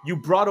 Good. You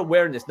brought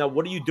awareness. Now,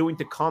 what are you doing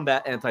to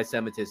combat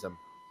anti-Semitism?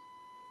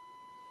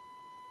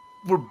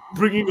 We're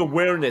bringing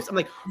awareness. I'm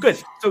like,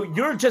 good. So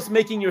you're just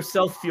making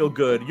yourself feel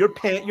good. You're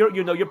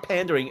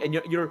pandering and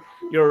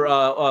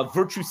you're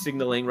virtue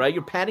signaling, right?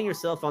 You're patting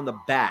yourself on the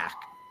back,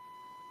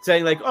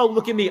 saying like, oh,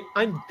 look at me,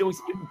 I'm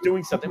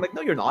doing something. I'm like,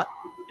 no, you're not.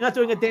 You're not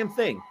doing a damn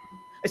thing.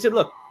 I said,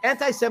 look,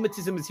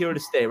 anti-Semitism is here to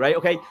stay, right?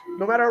 Okay,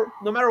 no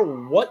matter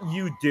what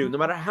you do, no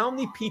matter how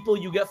many people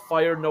you get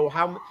fired, no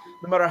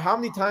matter how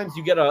many times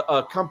you get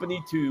a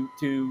company to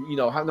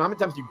how many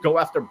times you go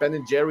after Ben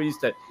and Jerry's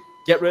to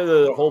get rid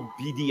of the whole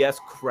BDS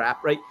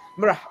crap, right?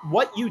 No matter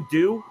what you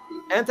do,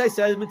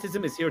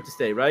 anti-Semitism is here to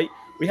stay, right?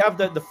 We have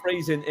the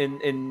phrase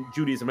in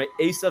Judaism, right?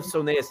 Esav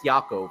Soneas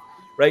Yaakov,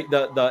 right?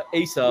 The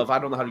Esav, I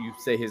don't know how you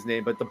say his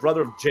name, but the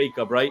brother of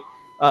Jacob, right?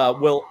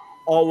 Will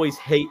always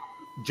hate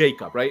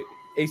Jacob, right?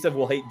 Esav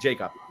will hate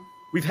Jacob.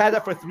 We've had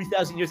that for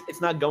 3,000 years.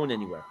 It's not going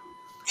anywhere.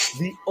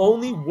 The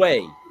only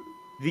way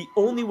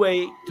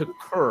to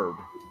curb,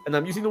 and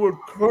I'm using the word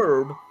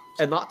curb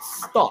and not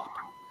stop,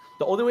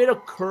 the only way to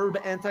curb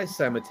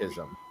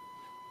anti-Semitism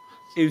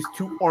is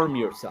to arm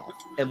yourself.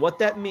 And what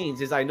that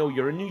means is, I know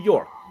you're in New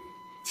York.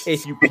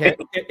 If you can't,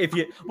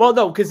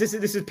 because this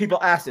is people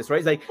ask this, right?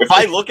 It's like, if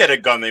I look at a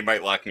gun, they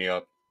might lock me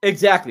up.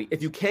 Exactly.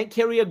 If you can't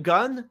carry a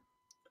gun,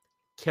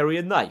 carry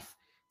a knife.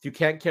 If you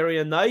can't carry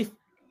a knife,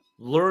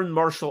 learn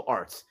martial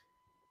arts.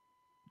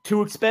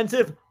 Too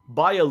expensive?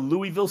 Buy a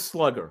Louisville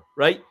Slugger,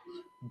 right?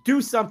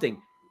 Do something.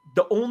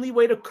 The only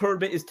way to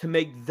curb it is to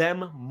make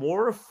them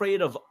more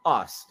afraid of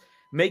us.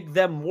 Make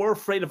them more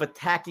afraid of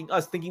attacking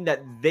us, thinking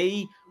that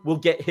they will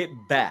get hit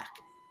back.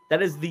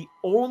 That is the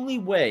only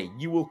way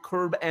you will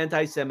curb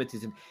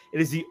anti-Semitism.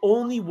 It is the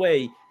only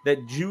way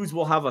that Jews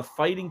will have a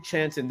fighting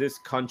chance in this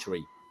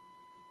country.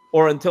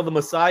 Or until the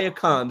Messiah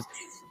comes,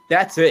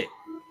 that's it.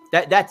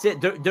 That's it.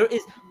 There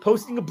is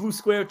posting a blue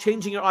square,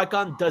 changing your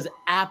icon does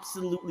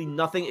absolutely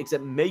nothing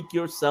except make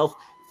yourself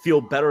feel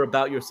better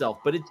about yourself.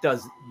 But it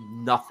does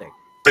nothing.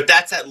 But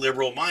that's that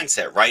liberal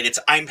mindset, right? It's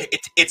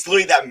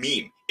literally that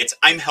meme. It's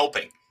I'm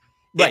helping.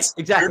 Right,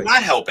 exactly. You're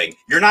not helping.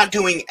 You're not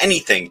doing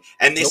anything.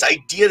 And this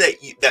idea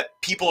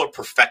that people are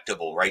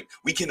perfectible, right?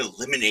 We can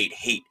eliminate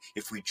hate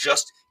if we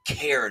just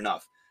care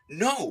enough.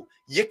 No,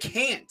 you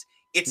can't.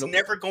 It's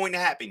never going to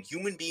happen.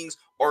 Human beings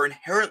are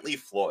inherently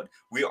flawed.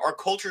 Our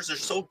cultures are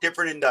so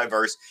different and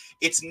diverse.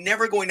 It's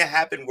never going to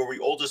happen where we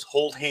all just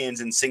hold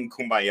hands and sing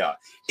Kumbaya.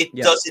 It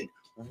doesn't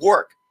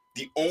work.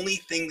 The only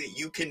thing that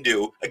you can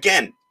do,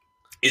 again,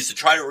 is to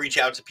try to reach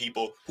out to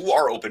people who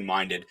are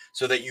open-minded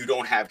so that you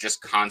don't have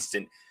just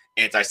constant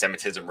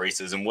anti-Semitism,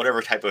 racism,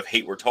 whatever type of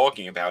hate we're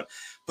talking about.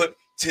 But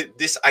to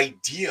this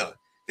idea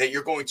that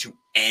you're going to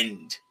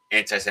end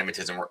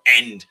anti-Semitism or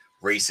end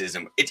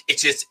racism,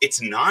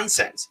 it's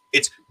nonsense.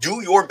 It's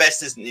do your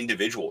best as an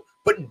individual,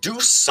 but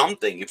do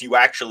something if you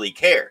actually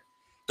care.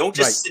 Don't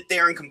just sit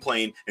there and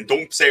complain, and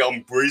don't say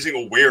I'm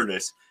raising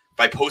awareness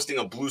by posting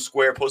a blue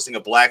square, posting a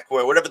black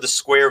square, whatever the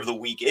square of the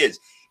week is.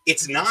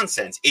 It's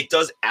nonsense. It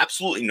does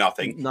absolutely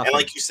nothing. And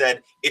like you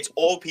said, it's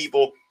all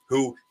people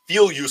who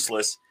feel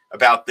useless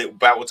about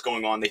what's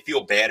going on. They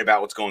feel bad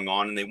about what's going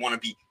on, and they want to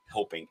be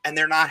helping, and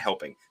they're not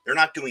helping. They're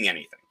not doing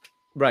anything.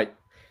 Right.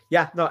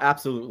 Yeah, no,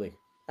 absolutely.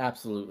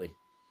 Absolutely.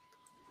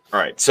 All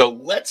right. So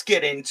let's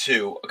get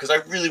into, because I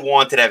really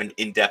wanted to have an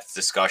in-depth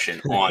discussion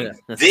on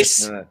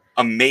this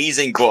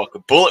amazing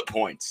book, Bullet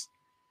Points.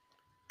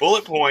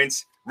 Bullet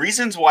Points,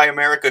 Reasons Why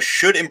America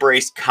Should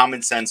Embrace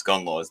Common Sense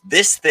Gun Laws.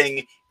 This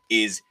thing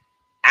is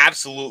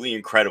absolutely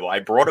incredible. I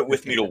brought it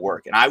with me to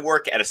work, and I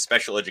work at a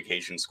special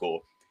education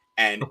school,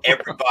 and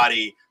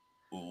everybody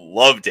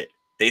loved it.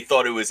 They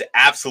thought it was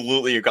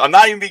absolutely, I'm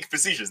not even being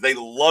facetious. They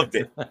loved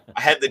it.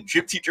 I had the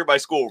gym teacher at my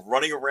school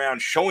running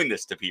around showing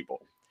this to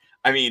people.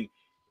 I mean,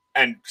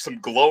 and some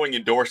glowing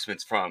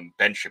endorsements from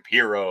Ben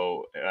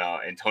Shapiro,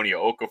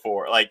 Antonio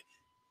Okafor, like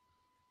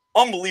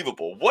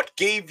unbelievable. What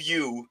gave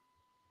you,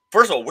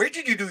 first of all, where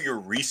did you do your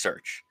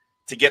research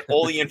to get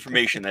all the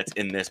information that's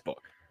in this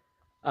book?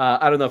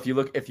 I don't know if you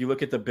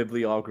look at the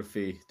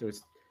bibliography.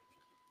 Is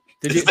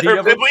there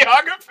a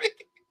bibliography?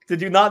 Did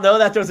you not know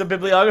that there was a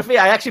bibliography?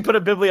 I actually put a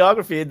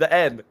bibliography in the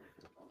end.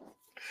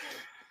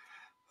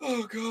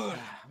 Oh god.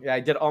 Yeah, I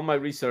did all my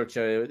research.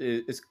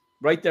 It's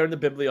right there in the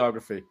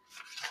bibliography.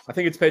 I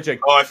think it's page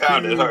like. Oh, I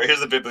found it. Here's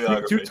the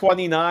bibliography.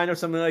 229 or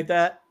something like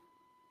that.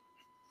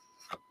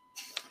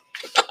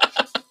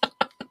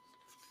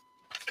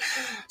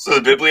 So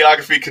the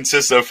bibliography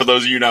consists of, for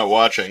those of you not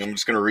watching, I'm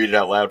just going to read it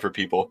out loud for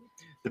people.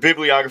 The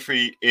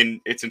bibliography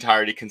in its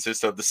entirety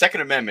consists of the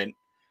Second Amendment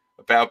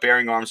about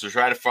bearing arms was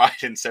ratified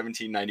in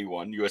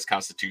 1791, U.S.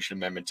 Constitution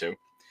Amendment 2.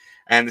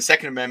 And the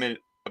Second Amendment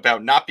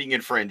about not being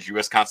infringed,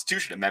 U.S.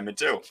 Constitution Amendment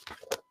 2.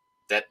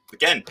 That,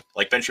 again,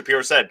 like Ben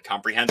Shapiro said,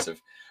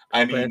 comprehensive.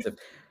 I mean,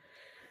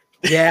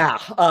 Yeah,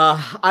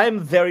 I'm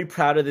very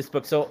proud of this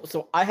book.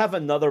 So I have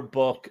another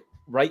book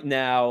right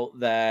now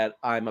that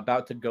I'm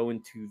about to go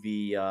into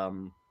the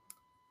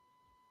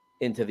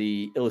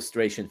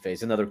illustration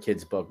phase. Another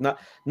kid's book,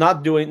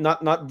 not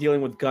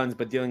dealing with guns,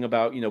 but dealing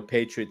about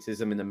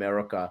patriotism in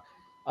America.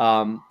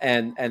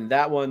 And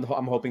that one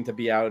I'm hoping to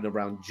be out in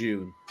around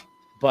June.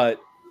 But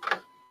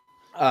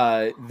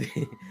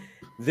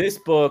this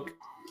book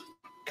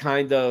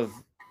kind of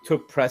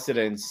took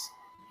precedence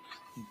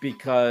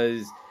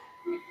because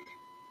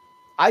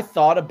I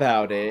thought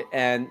about it,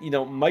 and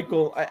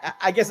Michael.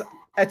 I guess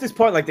at this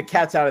point, like the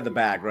cat's out of the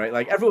bag, right?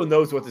 Like everyone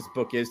knows what this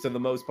book is to the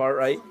most part,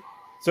 right?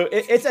 So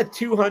it's a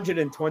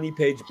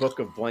 220-page book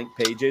of blank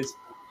pages,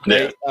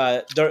 right?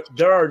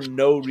 There are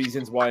no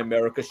reasons why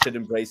America should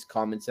embrace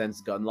common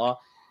sense gun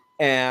law,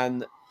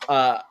 and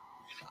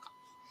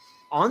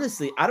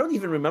honestly, I don't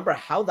even remember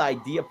how the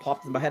idea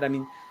popped in my head. I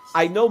mean,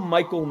 I know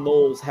Michael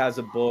Knowles has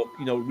a book,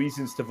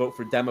 Reasons to Vote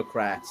for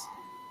Democrats,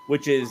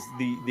 which is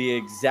the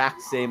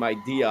exact same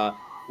idea.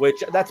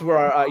 Which that's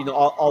where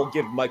I'll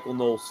give Michael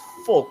Knowles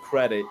full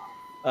credit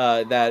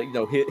that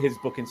his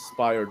book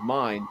inspired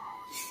mine,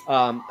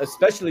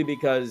 especially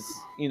because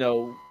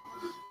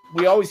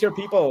we always hear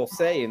people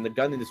say in the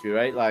gun industry,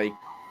 right? Like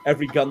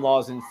every gun law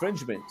is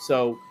infringement.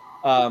 So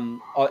and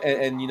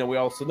we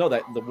also know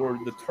that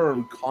the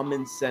term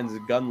common sense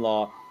gun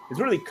law is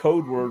really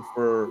code word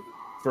for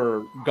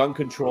gun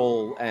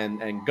control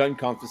and gun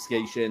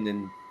confiscation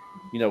and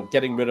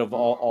getting rid of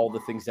all the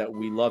things that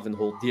we love and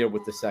hold dear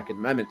with the Second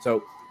Amendment.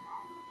 So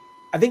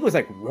I think it was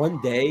like one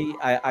day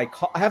I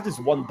have this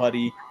one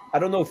buddy. I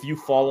don't know if you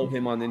follow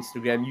him on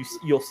Instagram.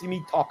 You'll see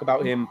me talk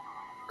about him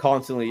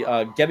constantly.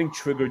 Getting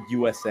Triggered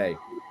USA. I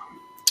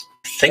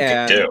think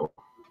I do.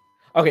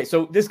 Okay,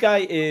 so this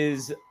guy he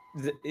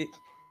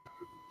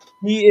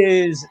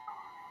is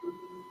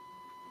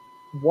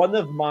one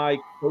of my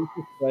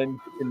closest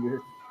friends in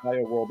this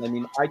entire world. I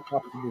mean, I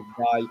talk to this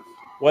guy,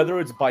 whether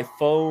it's by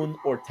phone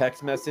or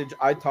text message.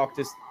 I talk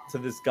to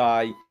this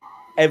guy,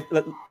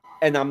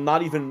 and I'm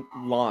not even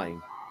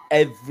lying,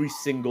 every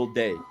single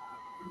day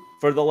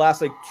for the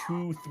last like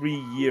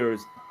 2-3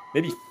 years,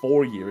 maybe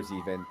 4 years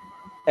even.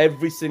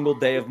 Every single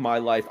day of my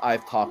life,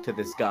 I've talked to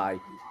this guy,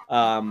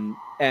 and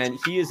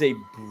he is a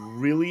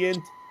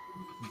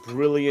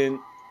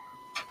brilliant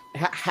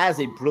has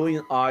a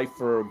brilliant eye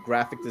for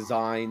graphic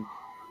design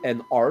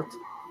and art,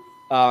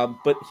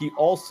 but he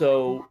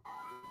also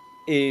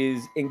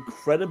is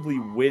incredibly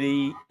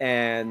witty,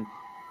 and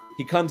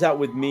he comes out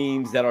with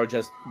memes that are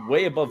just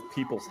way above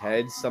people's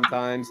heads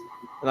sometimes.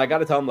 And I got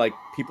to tell him, like,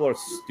 people are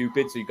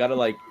stupid, so you got to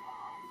like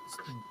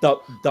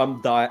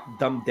dumb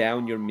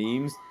down your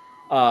memes.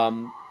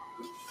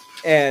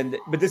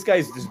 But this guy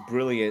is just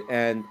brilliant,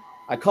 and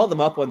I called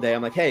him up one day.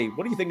 I'm like, hey,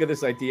 what do you think of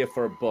this idea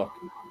for a book?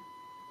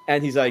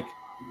 And he goes,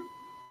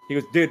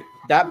 dude,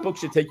 that book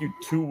should take you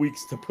 2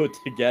 weeks to put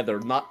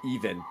together, not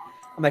even.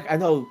 I'm like, I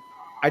know,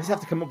 I just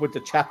have to come up with the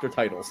chapter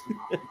titles.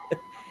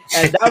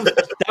 And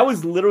that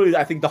was literally,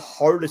 I think, the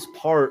hardest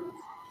part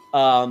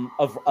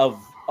of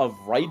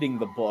writing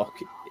the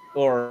book,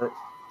 or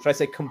should I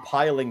say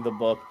compiling the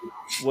book,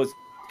 was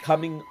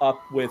coming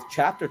up with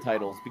chapter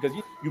titles, because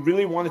you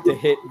really wanted to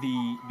hit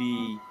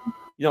the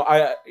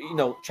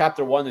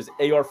chapter 1 is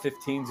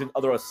AR-15s and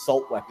other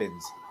assault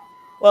weapons.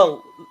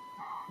 Well,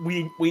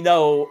 we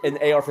know an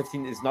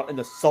AR-15 is not an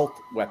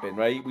assault weapon,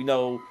 right? We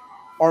know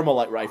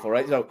Armalite rifle,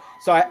 right? So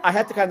I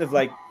had to kind of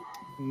like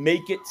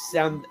make it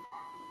sound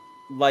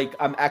like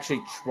I'm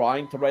actually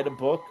trying to write a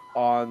book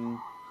on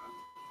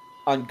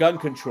gun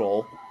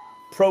control,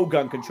 pro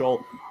gun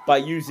control, by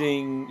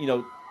using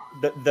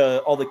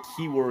the all the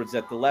keywords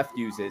that the left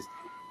uses.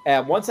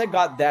 And once I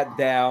got that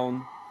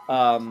down,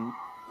 I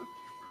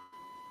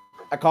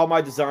called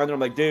my designer. I'm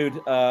like, dude,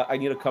 I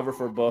need a cover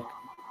for a book.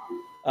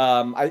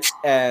 I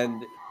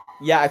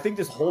think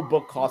this whole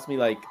book cost me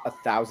like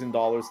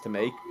 $1,000 to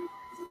make,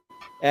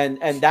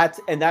 and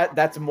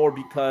that's more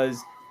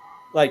because,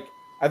 like,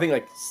 I think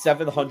like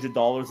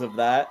 $700 of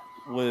that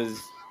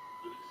was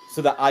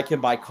so that I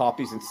can buy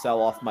copies and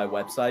sell off my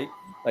website,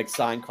 like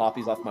signed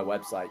copies off my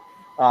website.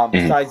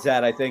 Besides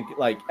that, I think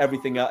like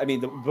everything else, I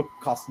mean, the book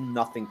costs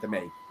nothing to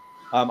make.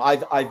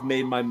 I've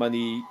made my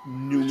money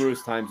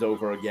numerous times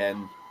over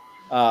again,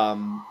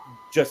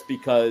 just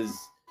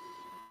because,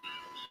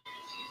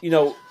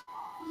 the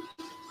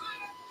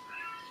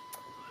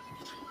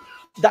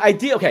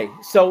idea. Okay,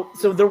 so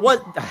there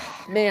was,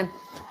 man.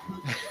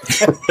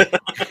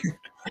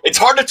 It's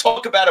hard to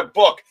talk about a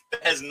book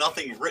that has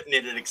nothing written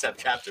in it except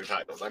chapter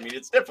titles. I mean,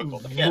 it's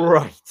difficult.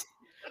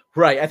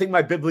 Right. I think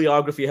my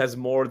bibliography has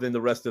more than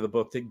the rest of the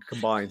book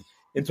combined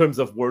in terms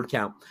of word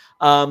count.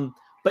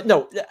 But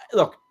no,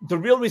 look, the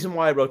real reason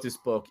why I wrote this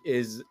book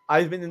is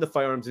I've been in the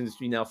firearms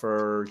industry now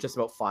for just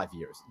about 5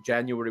 years.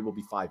 January will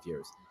be 5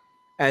 years.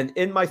 And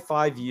in my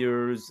 5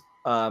 years,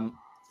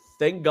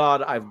 thank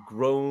God I've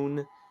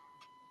grown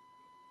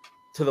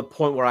to the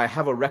point where I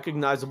have a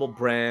recognizable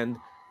brand.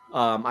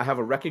 I have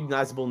a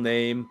recognizable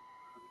name,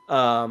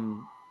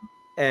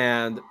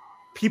 and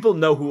people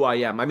know who I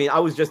am. I mean, I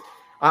was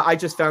I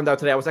just found out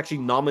today I was actually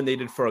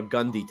nominated for a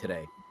Gundy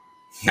today.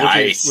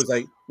 Nice.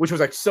 Which was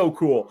like so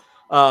cool.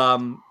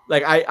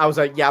 Like I was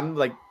like, yeah, I'm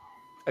like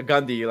a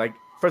Gundy. Like,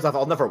 first off,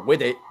 I'll never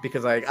win it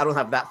because like I don't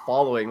have that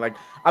following. Like,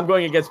 I'm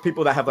going against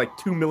people that have like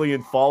 2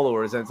 million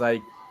followers, and it's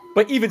like,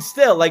 but even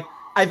still, like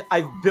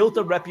I've built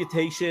a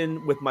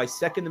reputation with my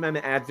Second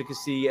Amendment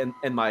advocacy and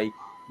my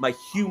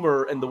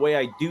humor and the way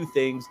I do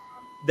things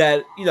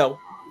that, you know,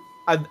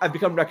 I've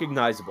become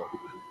recognizable.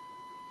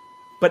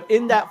 But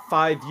in that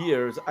 5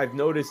 years, I've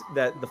noticed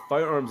that the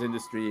firearms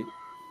industry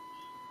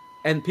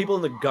and people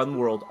in the gun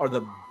world are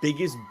the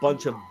biggest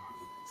bunch of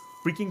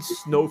freaking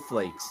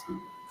snowflakes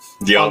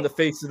on the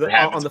face of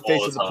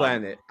the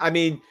planet. I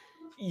mean,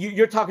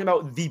 you're talking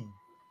about the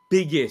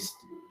biggest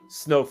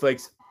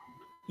snowflakes.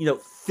 You know,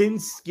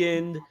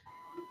 thin-skinned.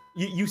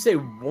 You say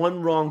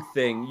one wrong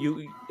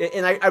thing,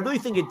 and I really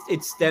think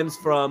it stems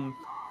from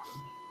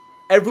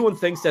everyone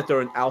thinks that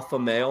they're an alpha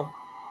male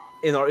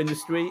in our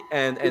industry,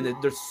 and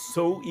they're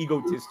so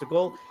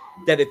egotistical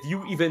that if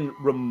you even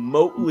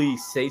remotely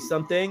say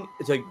something,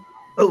 it's like,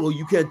 oh, well,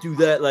 you can't do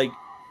that. Like,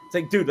 it's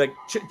like, dude, like,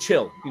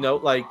 chill, you know,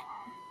 like,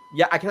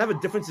 yeah, I can have a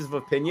differences of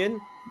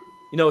opinion,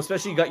 you know,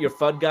 especially you got your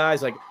FUD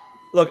guys. Like,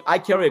 look, I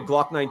carry a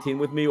Glock 19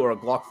 with me or a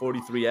Glock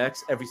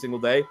 43X every single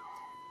day.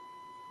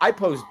 I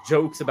post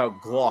jokes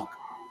about Glock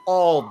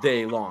all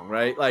day long,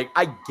 right? Like,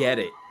 I get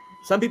it.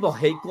 Some people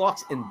hate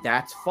Glocks, and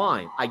that's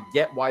fine. I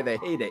get why they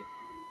hate it.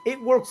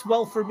 It works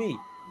well for me.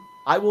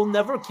 I will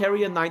never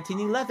carry a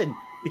 1911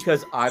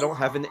 because I don't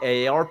have an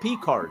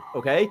AARP card,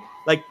 okay?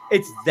 Like,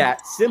 it's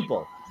that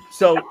simple.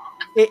 So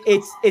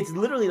it's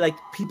literally like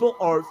people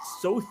are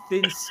so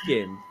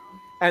thin-skinned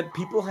and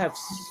people have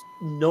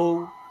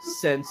no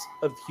sense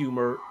of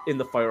humor in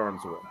the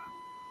firearms world.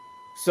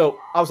 So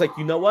I was like,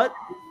 you know what?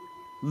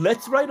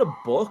 Let's write a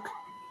book,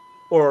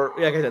 or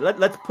like I said,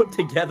 let's put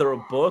together a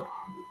book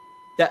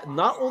that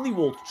not only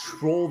will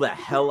troll the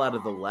hell out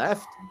of the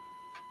left,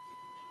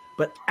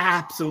 but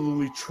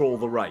absolutely troll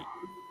the right.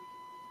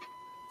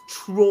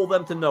 Troll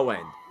them to no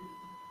end.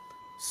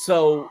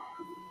 So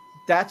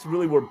that's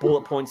really where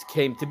Bullet Points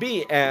came to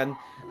be. And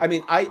I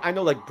mean, I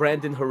know like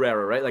Brandon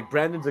Herrera, right? Like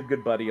Brandon's a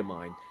good buddy of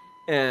mine.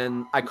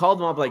 And I called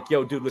him up like,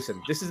 yo, dude,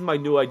 listen, this is my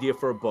new idea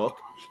for a book.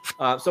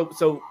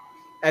 So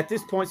at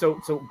this point,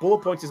 so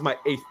Bullet Points is my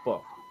 8th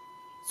book.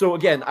 So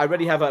again, I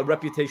already have a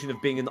reputation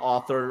of being an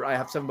author. I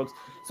have 7 books.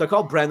 So I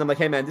called Brandon. I'm like,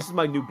 hey, man, this is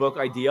my new book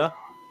idea.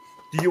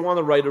 Do you want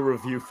to write a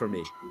review for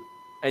me?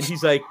 And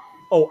he's like,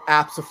 oh,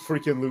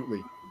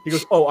 abso-freaking-lutely. He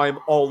goes, oh, I'm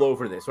all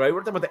over this, right?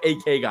 We're talking about the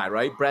AK guy,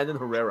 right? Brandon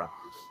Herrera.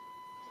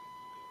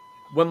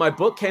 When my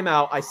book came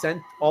out, I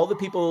sent all the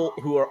people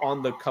who are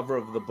on the cover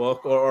of the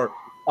book or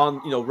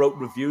on, you know, wrote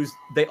reviews.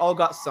 They all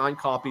got signed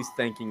copies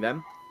thanking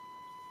them.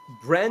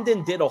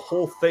 Brandon did a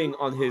whole thing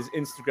on his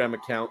Instagram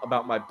account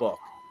about my book.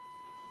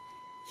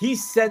 He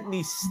sent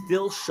me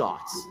still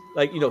shots,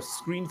 like, you know,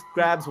 screen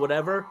grabs,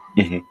 whatever,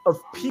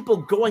 of people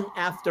going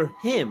after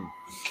him,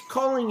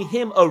 calling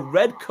him a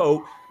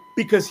redcoat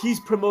because he's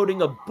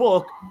promoting a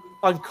book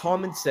on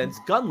common sense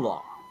gun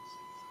law.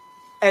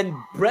 And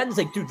Brandon's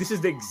like, dude, this is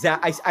the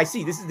exact, I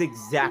see, this is the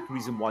exact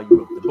reason why you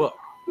wrote the book.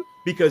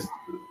 Because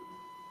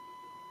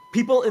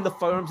people in the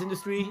firearms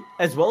industry,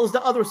 as well as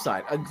the other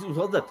side,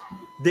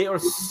 they are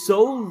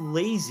so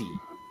lazy.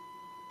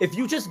 If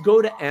you just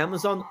go to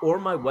Amazon or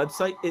my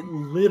website, it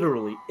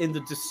literally, in the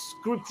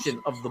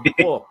description of the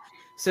book,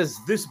 says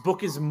this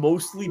book is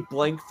mostly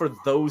blank for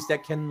those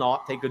that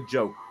cannot take a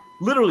joke.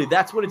 Literally,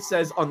 that's what it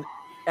says on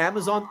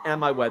Amazon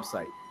and my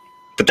website.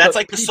 But that's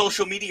like the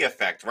social media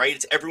effect, right?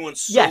 It's everyone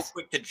so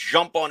quick to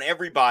jump on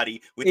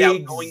everybody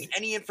without knowing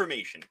any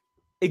information.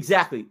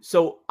 Exactly.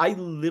 So I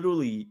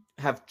literally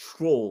have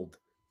trolled.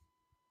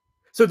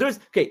 So there's,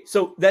 okay,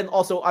 so then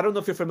also, I don't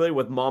know if you're familiar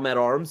with Mom at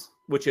Arms,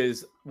 which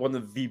is one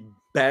of the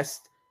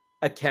best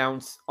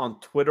accounts on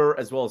Twitter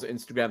as well as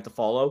Instagram to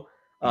follow.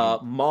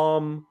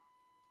 Mom-at-arms.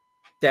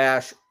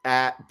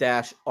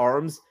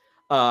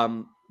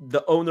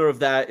 The owner of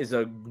that is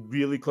a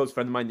really close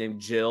friend of mine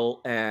named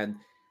Jill, and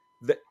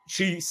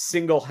she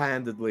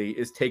single-handedly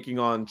is taking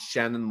on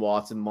Shannon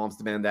Watts and Moms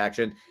Demand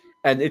Action,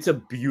 and it's a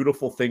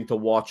beautiful thing to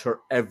watch her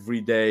every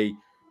day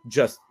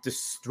just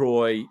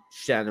destroy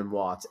Shannon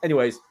Watts.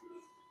 Anyways,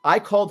 I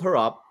called her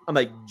up. I'm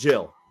like,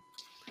 Jill,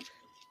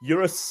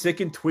 you're a sick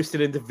and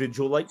twisted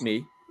individual like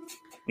me.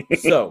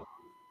 So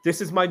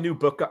this is my new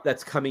book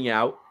that's coming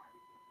out.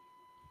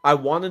 I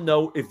want to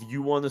know if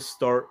you want to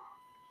start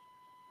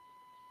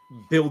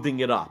building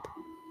it up.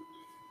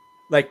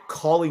 Like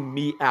calling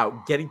me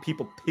out, getting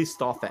people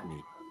pissed off at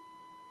me.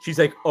 She's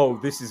like, oh,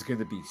 this is going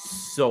to be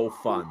so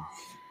fun.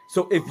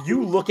 So if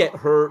you look at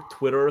her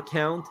Twitter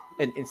account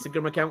and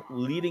Instagram account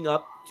leading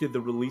up to the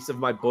release of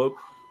my book,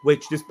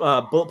 which this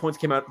Bullet Points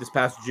came out this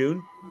past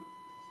June.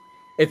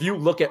 If you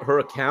look at her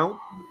account,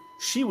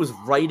 she was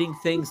writing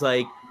things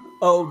like,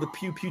 oh, the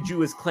Pew Pew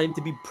Jew has claimed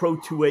to be pro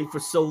 2A for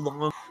so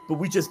long, but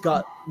we just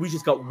got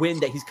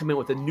wind that he's coming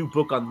with a new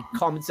book on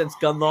common sense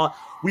gun law.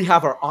 We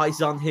have our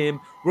eyes on him.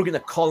 We're gonna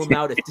call him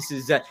out if this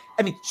is. I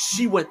mean,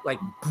 she went like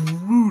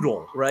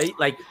brutal, right?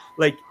 Like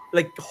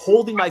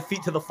holding my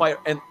feet to the fire.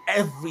 And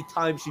every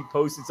time she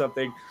posted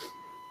something,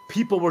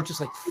 people were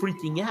just like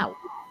freaking out,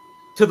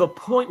 to the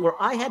point where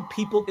I had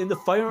people in the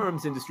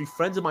firearms industry,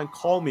 friends of mine,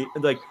 call me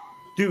and like,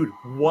 dude,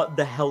 what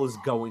the hell is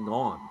going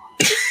on?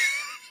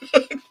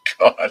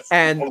 God,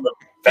 and one of the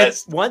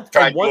best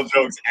practical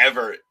jokes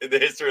ever in the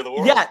history of the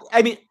world. Yeah,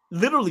 I mean,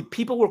 literally,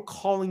 people were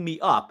calling me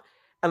up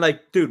and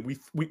like, dude,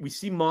 we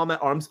see Mom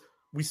at Arms.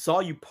 We saw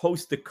you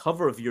post the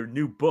cover of your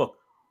new book.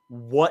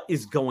 What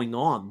is going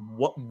on?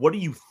 What are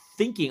you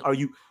thinking? Are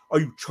you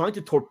trying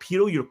to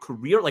torpedo your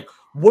career? Like,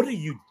 what are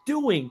you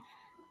doing?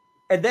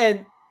 And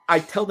then I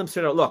tell them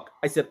straight out, look,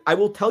 I said, I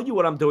will tell you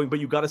what I'm doing, but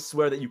you got to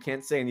swear that you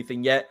can't say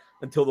anything yet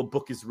until the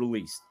book is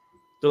released.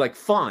 They're like,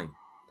 fine.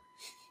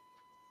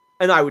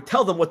 And I would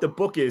tell them what the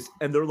book is,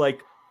 and they're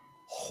like,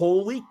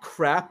 holy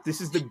crap,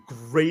 this is the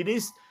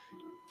greatest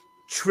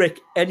trick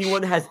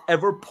anyone has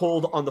ever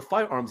pulled on the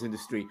firearms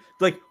industry.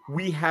 Like,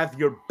 we have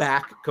your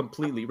back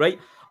completely, right?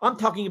 I'm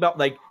talking about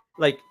like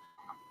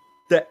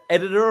the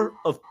editor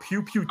of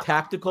Pew Pew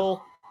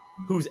Tactical,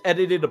 who's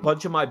edited a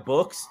bunch of my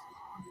books,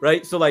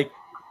 right? So like,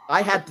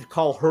 I had to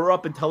call her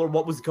up and tell her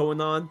what was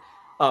going on.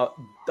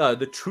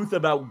 The Truth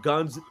About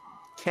Guns,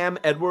 Cam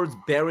Edwards,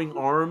 Bearing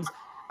Arms.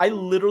 I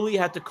literally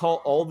had to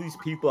call all these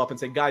people up and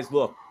say, guys,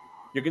 look,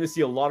 you're going to see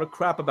a lot of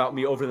crap about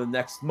me over the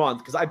next month,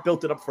 because I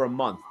built it up for a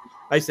month.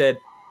 I said,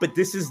 but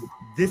this is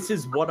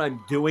what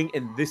I'm doing,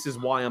 and this is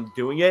why I'm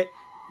doing it.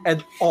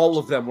 And all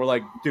of them were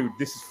like, dude,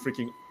 this is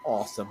freaking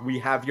awesome. We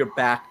have your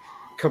back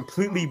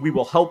completely. We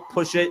will help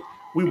push it.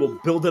 We will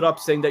build it up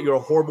saying that you're a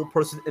horrible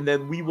person, and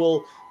then we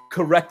will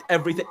correct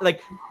everything.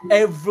 Like,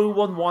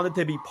 everyone wanted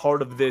to be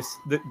part of this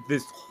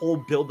whole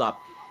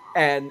build-up.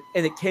 And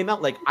it came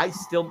out like I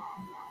still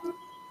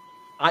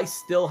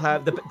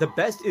have the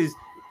best is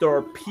there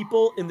are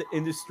people in the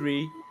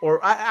industry,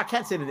 or I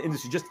can't say in the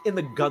industry, just in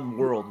the gun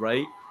world,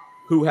 right?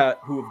 Who have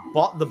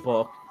bought the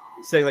book,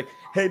 saying like,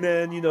 hey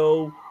man, you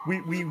know,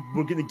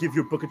 we're gonna give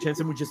your book a chance,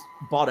 and we just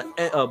bought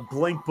a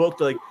blank book.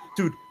 They're like,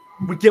 dude,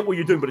 we get what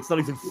you're doing, but it's not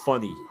even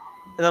funny.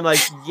 And I'm like,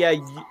 yeah,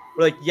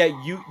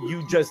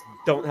 you just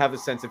don't have a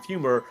sense of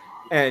humor,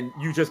 and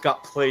you just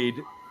got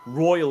played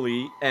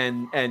royally,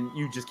 and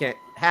you just can't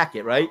hack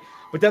it, right?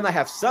 But then I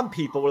have some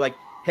people who are like,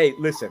 hey,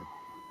 listen,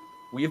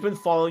 we have been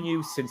following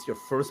you since your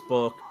first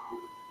book.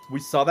 We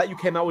saw that you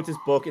came out with this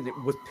book, and it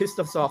was pissed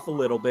us off a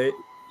little bit,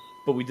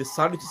 but we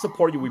decided to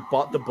support you. We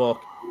bought the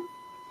book,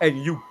 and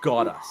you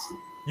got us.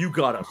 You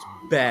got us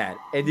bad,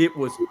 and it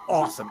was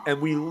awesome, and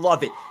we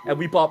love it. And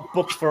we bought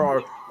books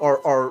for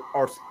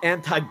our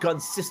anti-gun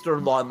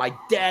sister-in-law and my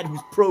dad,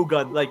 who's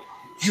pro-gun. Like,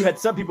 you had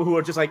some people who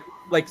are just like,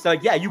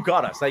 yeah, you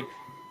got us. Like,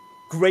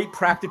 great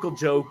practical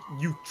joke.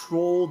 You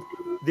trolled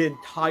the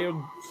entire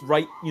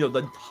the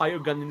entire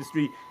gun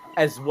industry,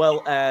 as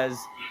well as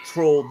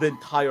trolled the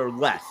entire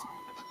left.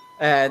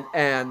 And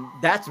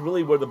that's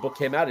really where the book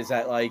came out, is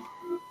that like,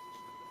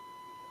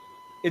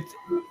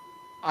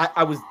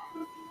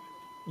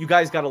 you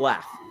guys got to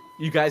laugh.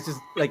 You guys just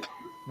like,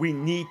 we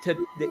need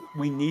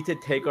to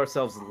take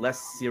ourselves less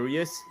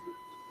serious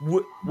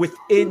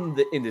within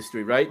the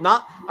industry, right?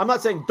 I'm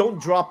not saying don't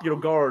drop your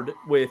guard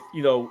with,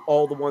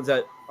 all the ones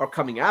that are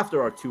coming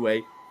after our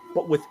 2A,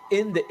 but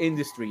within the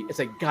industry, it's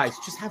like, guys,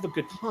 just have a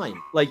good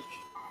time. Like,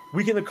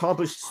 we can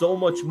accomplish so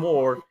much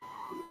more.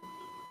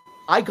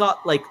 I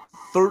got like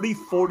 30,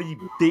 40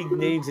 big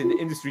names in the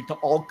industry to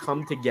all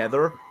come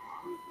together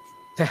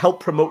to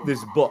help promote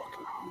this book,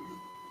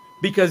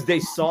 because they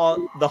saw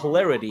the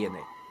hilarity in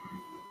it.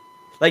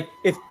 Like,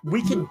 if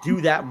we can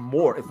do that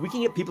more, if we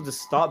can get people to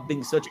stop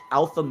being such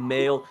alpha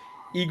male,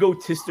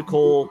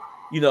 egotistical,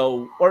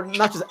 or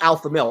not just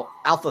alpha male,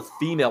 alpha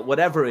female,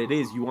 whatever it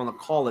is you want to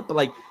call it, but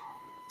like,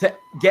 to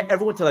get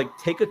everyone to like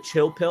take a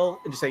chill pill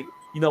and just say,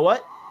 you know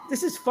what?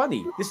 This is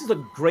funny. This is a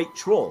great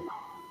troll.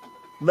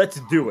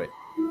 Let's do it.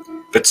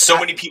 But so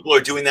many people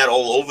are doing that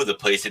all over the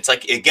place. It's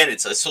like, again,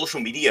 it's a social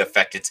media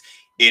effect.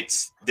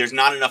 It's there's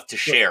not enough to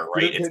share,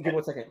 right? Give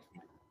 1 second.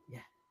 Yeah.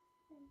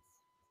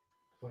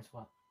 Where's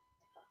what?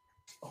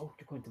 Oh,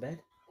 you're going to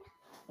bed?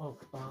 Oh,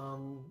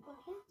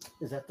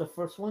 is that the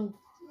first one?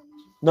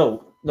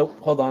 No,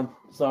 hold on.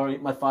 Sorry,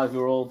 my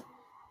 5-year-old.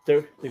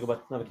 There you go, bud.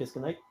 Have a kiss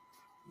goodnight.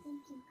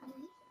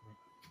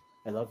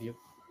 I love you.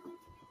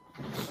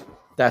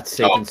 That's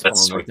Satan's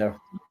spawn right there.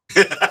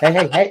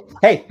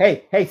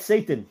 Hey,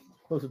 Satan.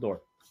 Close the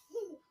door.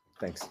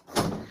 Thanks.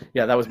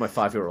 Yeah, that was my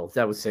 5-year-old.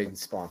 That was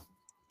Satan's spawn.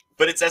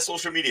 But it's that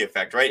social media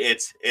effect, right?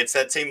 It's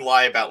that same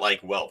lie about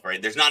like wealth,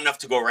 right? There's not enough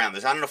to go around.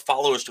 There's not enough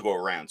followers to go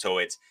around. So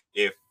it's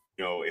if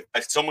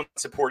someone's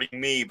supporting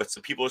me, but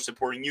some people are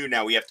supporting you,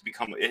 now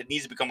it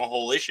needs to become a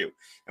whole issue.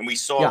 And we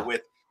saw it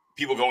with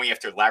people going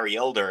after Larry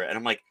Elder, and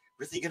I'm like,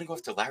 really gonna go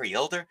after Larry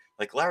Elder?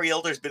 Like, Larry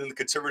Elder's been in the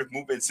conservative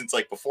movement since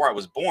like before I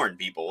was born,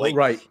 people. Like,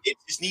 right. It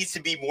just needs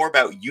to be more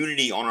about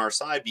unity on our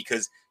side,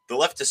 because the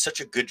left does such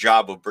a good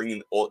job of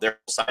bringing all their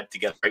side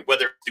together, right?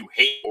 Whether it's through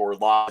hate or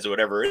lies or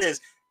whatever it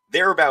is,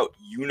 they're about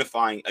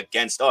unifying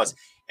against us.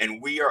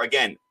 And we are,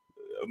 again,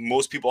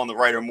 most people on the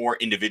right are more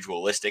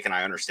individualistic, and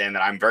I understand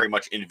that. I'm very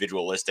much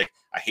individualistic.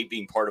 I hate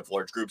being part of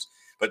large groups,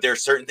 but there are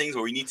certain things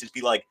where we need to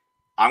be like,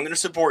 I'm going to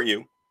support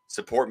you,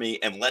 support me,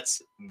 and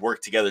let's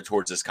work together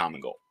towards this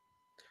common goal.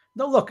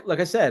 No, look, like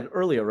I said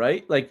earlier,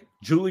 right? Like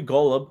Julie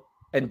Golub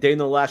and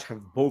Dana Lash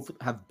have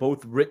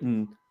both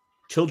written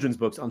children's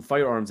books on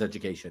firearms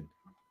education.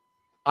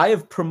 I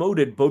have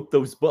promoted both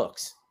those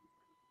books.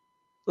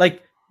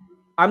 Like,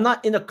 I'm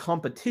not in a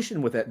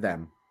competition with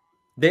them.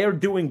 They are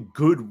doing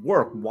good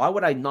work. Why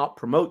would I not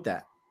promote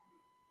that?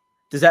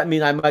 Does that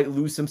mean I might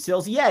lose some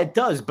sales? Yeah, it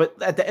does.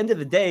 But at the end of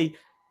the day,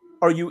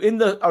 are you in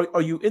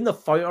the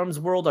firearms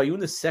world? Are you in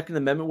the Second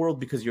Amendment world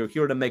because you're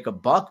here to make a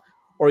buck?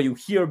 Or are you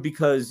here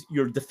because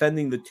you're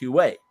defending the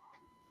 2A?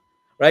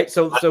 Right?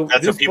 So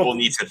that's what people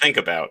need to think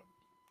about.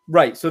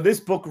 Right. So this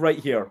book right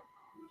here,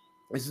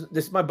 this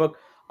is my book,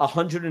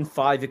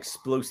 105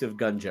 Explosive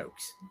Gun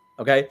Jokes.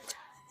 Okay?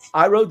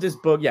 I wrote this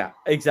book. Yeah,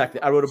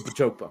 exactly. I wrote a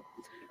joke book.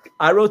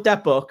 I wrote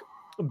that book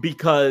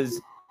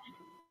because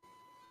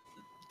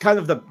kind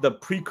of the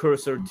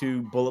precursor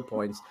to bullet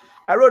points.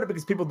 I wrote it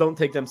because people don't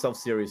take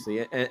themselves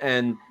seriously.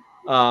 And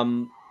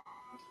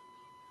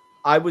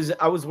I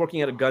was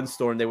working at a gun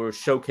store and they were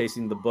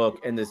showcasing the book,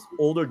 and this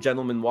older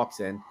gentleman walks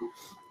in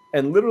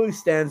and literally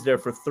stands there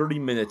for 30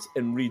 minutes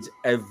and reads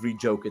every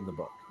joke in the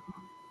book.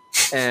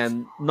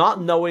 And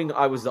not knowing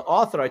I was the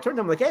author, I turned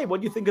to him like, hey, what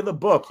do you think of the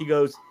book? He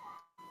goes,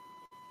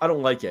 I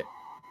don't like it.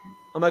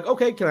 I'm like,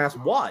 okay, can I ask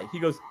why? He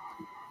goes,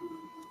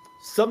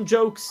 some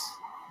jokes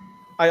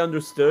I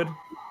understood,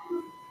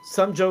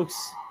 some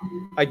jokes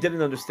I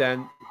didn't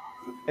understand,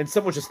 and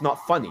some were just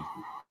not funny.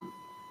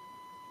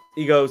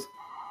 He goes,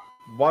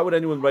 why would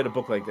anyone write a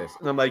book like this?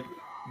 And I'm like,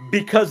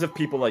 because of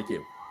people like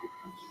you.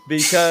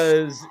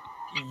 Because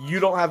you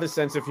don't have a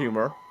sense of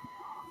humor,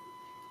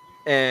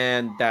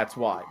 and that's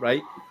why,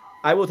 right?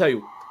 I will tell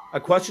you, a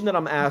question that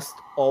I'm asked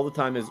all the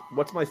time is,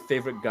 what's my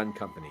favorite gun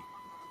company?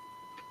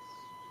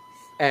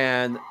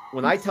 And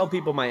when I tell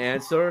people my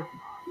answer,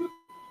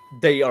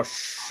 they are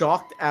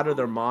shocked out of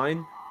their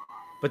mind.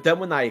 But then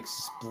when I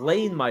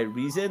explain my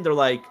reason, they're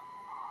like,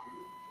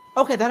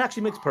 okay, that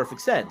actually makes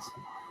perfect sense.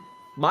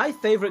 My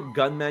favorite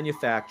gun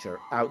manufacturer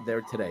out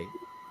there today,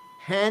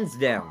 hands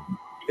down,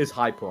 is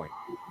High Point.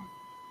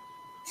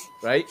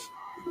 Right?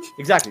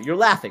 Exactly. You're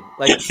laughing.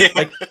 Like,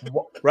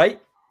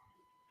 right?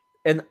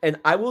 And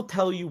I will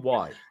tell you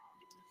why.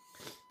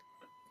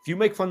 If you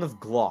make fun of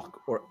Glock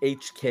or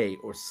HK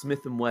or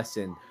Smith &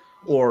 Wesson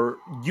or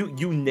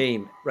you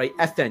name, right?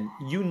 FN,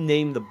 you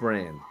name the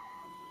brand.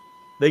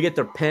 They get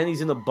their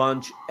panties in a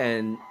bunch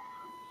and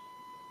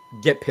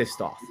get pissed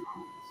off.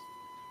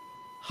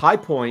 High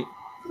Point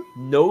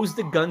knows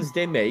the guns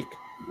they make,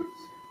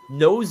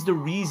 knows the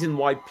reason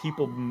why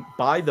people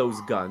buy those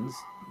guns,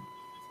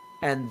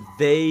 and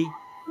they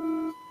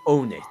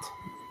own it.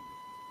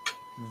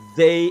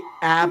 They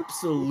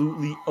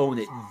absolutely own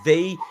it.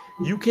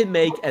 You can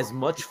make as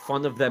much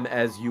fun of them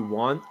as you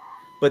want,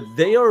 but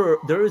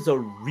there is a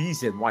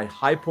reason why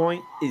High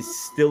Point is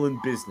still in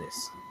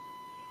business.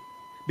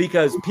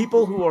 Because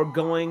people who are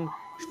going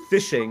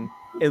fishing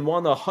and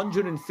want a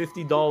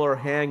 $150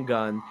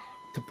 handgun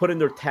to put in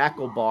their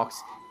tackle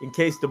box in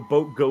case the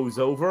boat goes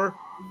over,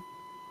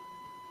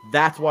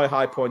 that's why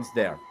High Point's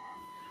there.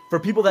 For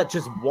people that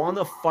just want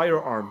a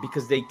firearm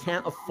because they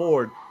can't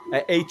afford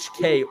an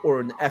HK or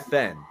an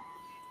FN,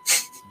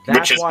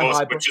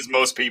 which is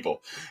most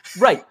people.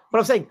 Right. But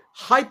I'm saying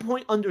High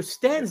Point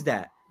understands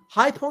that.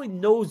 High Point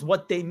knows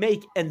what they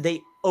make and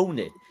they own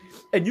it.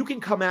 And you can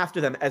come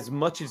after them as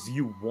much as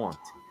you want.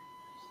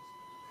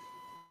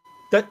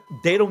 That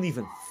they don't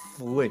even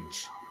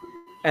flinch.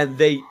 And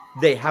they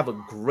have a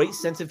great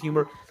sense of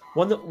humor.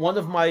 One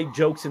of my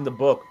jokes in the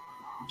book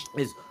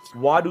is,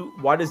 why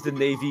does the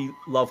Navy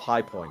love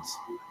High Points?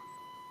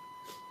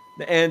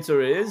 The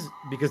answer is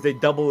because they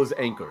double as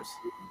anchors.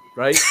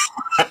 Right?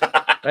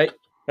 Right?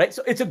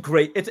 So it's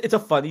a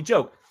funny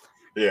joke.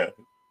 Yeah.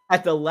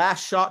 At the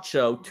last SHOT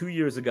Show 2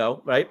 years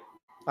ago, right?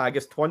 I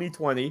guess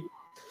 2020,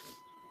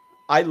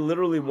 I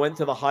literally went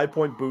to the High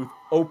Point booth,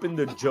 opened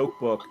the joke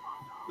book,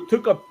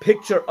 took a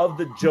picture of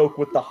the joke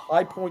with the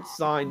High Point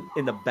sign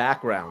in the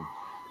background.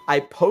 I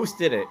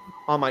posted it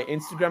on my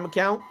Instagram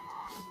account.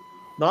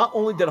 Not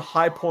only did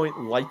High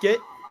Point like it,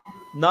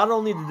 not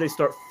only did they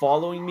start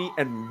following me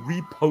and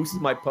repost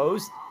my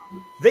post,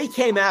 they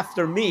came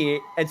after me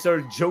and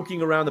started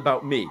joking around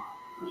about me.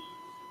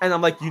 And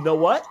I'm like, you know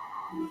what?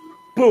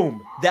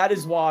 Boom. That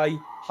is why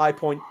High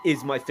Point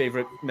is my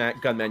favorite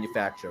gun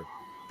manufacturer.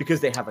 Because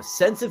they have a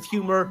sense of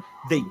humor.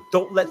 They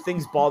don't let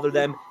things bother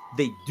them.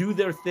 They do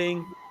their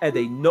thing, and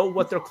they know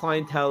what their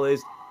clientele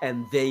is,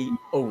 and they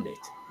own it.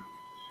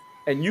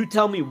 And you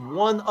tell me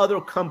one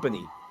other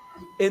company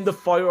in the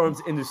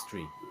firearms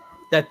industry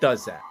that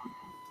does that.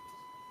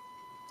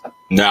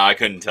 No, I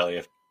couldn't tell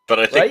you. But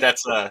I think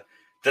that's a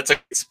good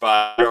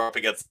spot. Up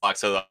against the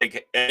box. So I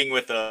think ending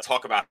with a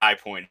talk about High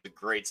Point is a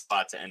great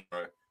spot to end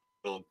our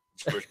little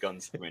push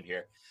guns in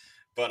here.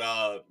 But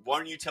why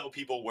don't you tell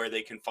people where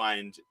they can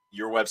find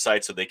your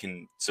website so they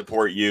can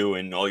support you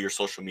and all your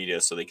social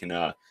media so they can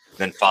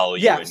then follow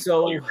you? Yeah, and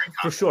so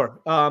for sure.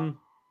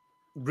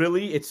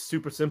 Really, it's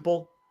super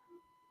simple.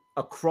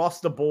 Across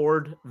the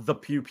board, the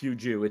Pew Pew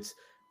Jew. It's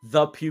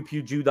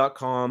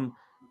thepewpewjew.com.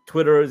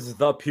 Twitter is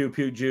the Pew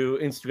Pew Jew.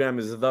 Instagram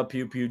is the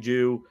Pew Pew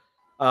Jew.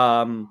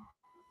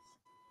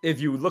 If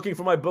you're looking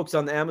for my books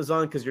on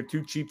Amazon because you're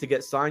too cheap to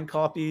get signed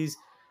copies,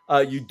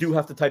 you do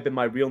have to type in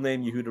my real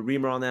name, Yehuda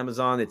Reamer, on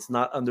Amazon. It's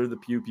not under the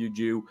Pew Pew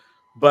Jew.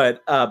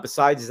 But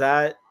besides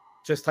that,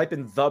 just type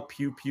in the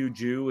Pew Pew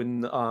Jew,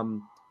 and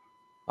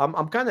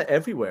I'm kind of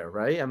everywhere,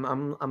 right?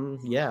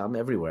 I'm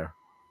everywhere.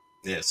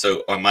 Yeah.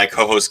 So my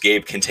co-host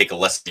Gabe can take a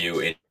lesson to you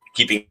in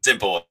keeping it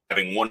simple,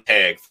 having one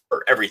tag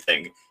for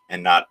everything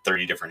and not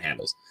 30 different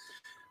handles.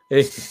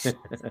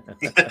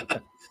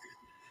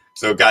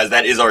 So, guys,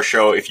 that is our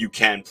show. If you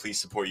can, please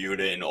support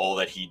Yehuda in all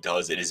that he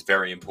does. It is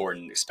very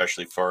important,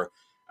 especially for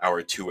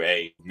our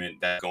 2A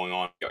movement that's going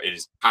on. It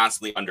is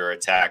constantly under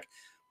attack.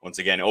 Once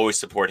again, always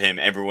support him.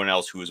 Everyone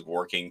else who is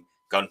working,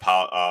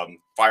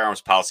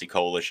 Firearms Policy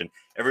Coalition,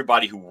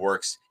 everybody who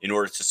works in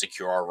order to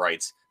secure our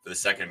rights for the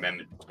Second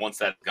Amendment. Once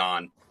that's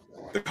gone,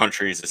 the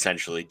country is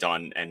essentially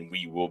done, and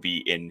we will be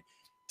in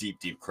deep,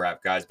 deep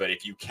crap, guys. But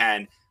if you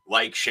can,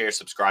 like, share,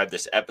 subscribe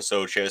this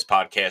episode, share this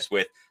podcast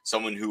with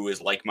someone who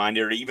is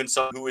like-minded, or even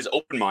someone who is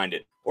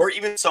open-minded, or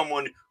even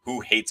someone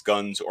who hates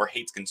guns or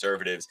hates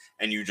conservatives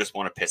and you just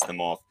want to piss them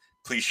off.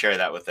 Please share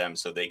that with them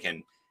so they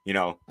can,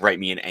 write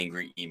me an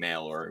angry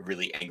email or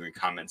really angry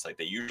comments like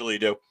they usually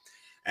do.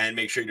 And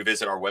make sure to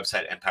visit our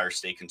website,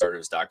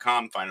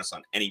 EmpireStateConservatives.com. Find us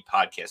on any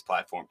podcast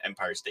platform,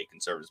 Empire State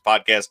Conservatives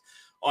Podcast,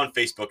 on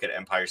Facebook at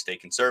Empire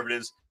State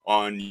Conservatives,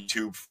 on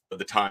YouTube for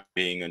the time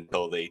being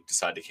until they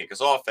decide to kick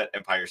us off at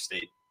Empire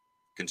State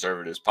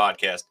Conservatives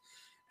Podcast.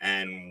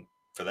 And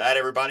for that,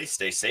 everybody,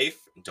 stay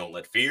safe. Don't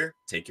let fear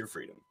take your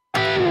freedom.